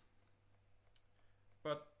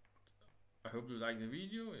 But I hope you liked the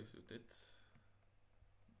video. If you did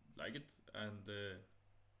like it, and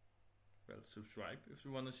well, subscribe if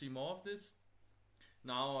you want to see more of this.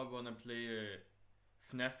 Now I want to play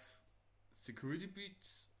FNAF Security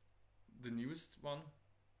Breach, the newest one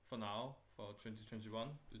for now, for 2021,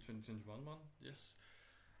 the 2021 one, yes.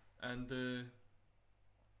 And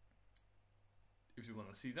if you want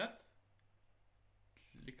to see that,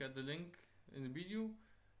 click at the link in the video,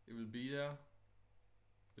 it will be there,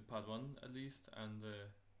 the part 1 at least, and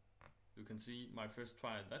you can see my first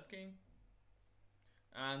try at that game.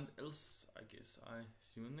 And else, I guess I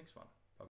see you in the next one.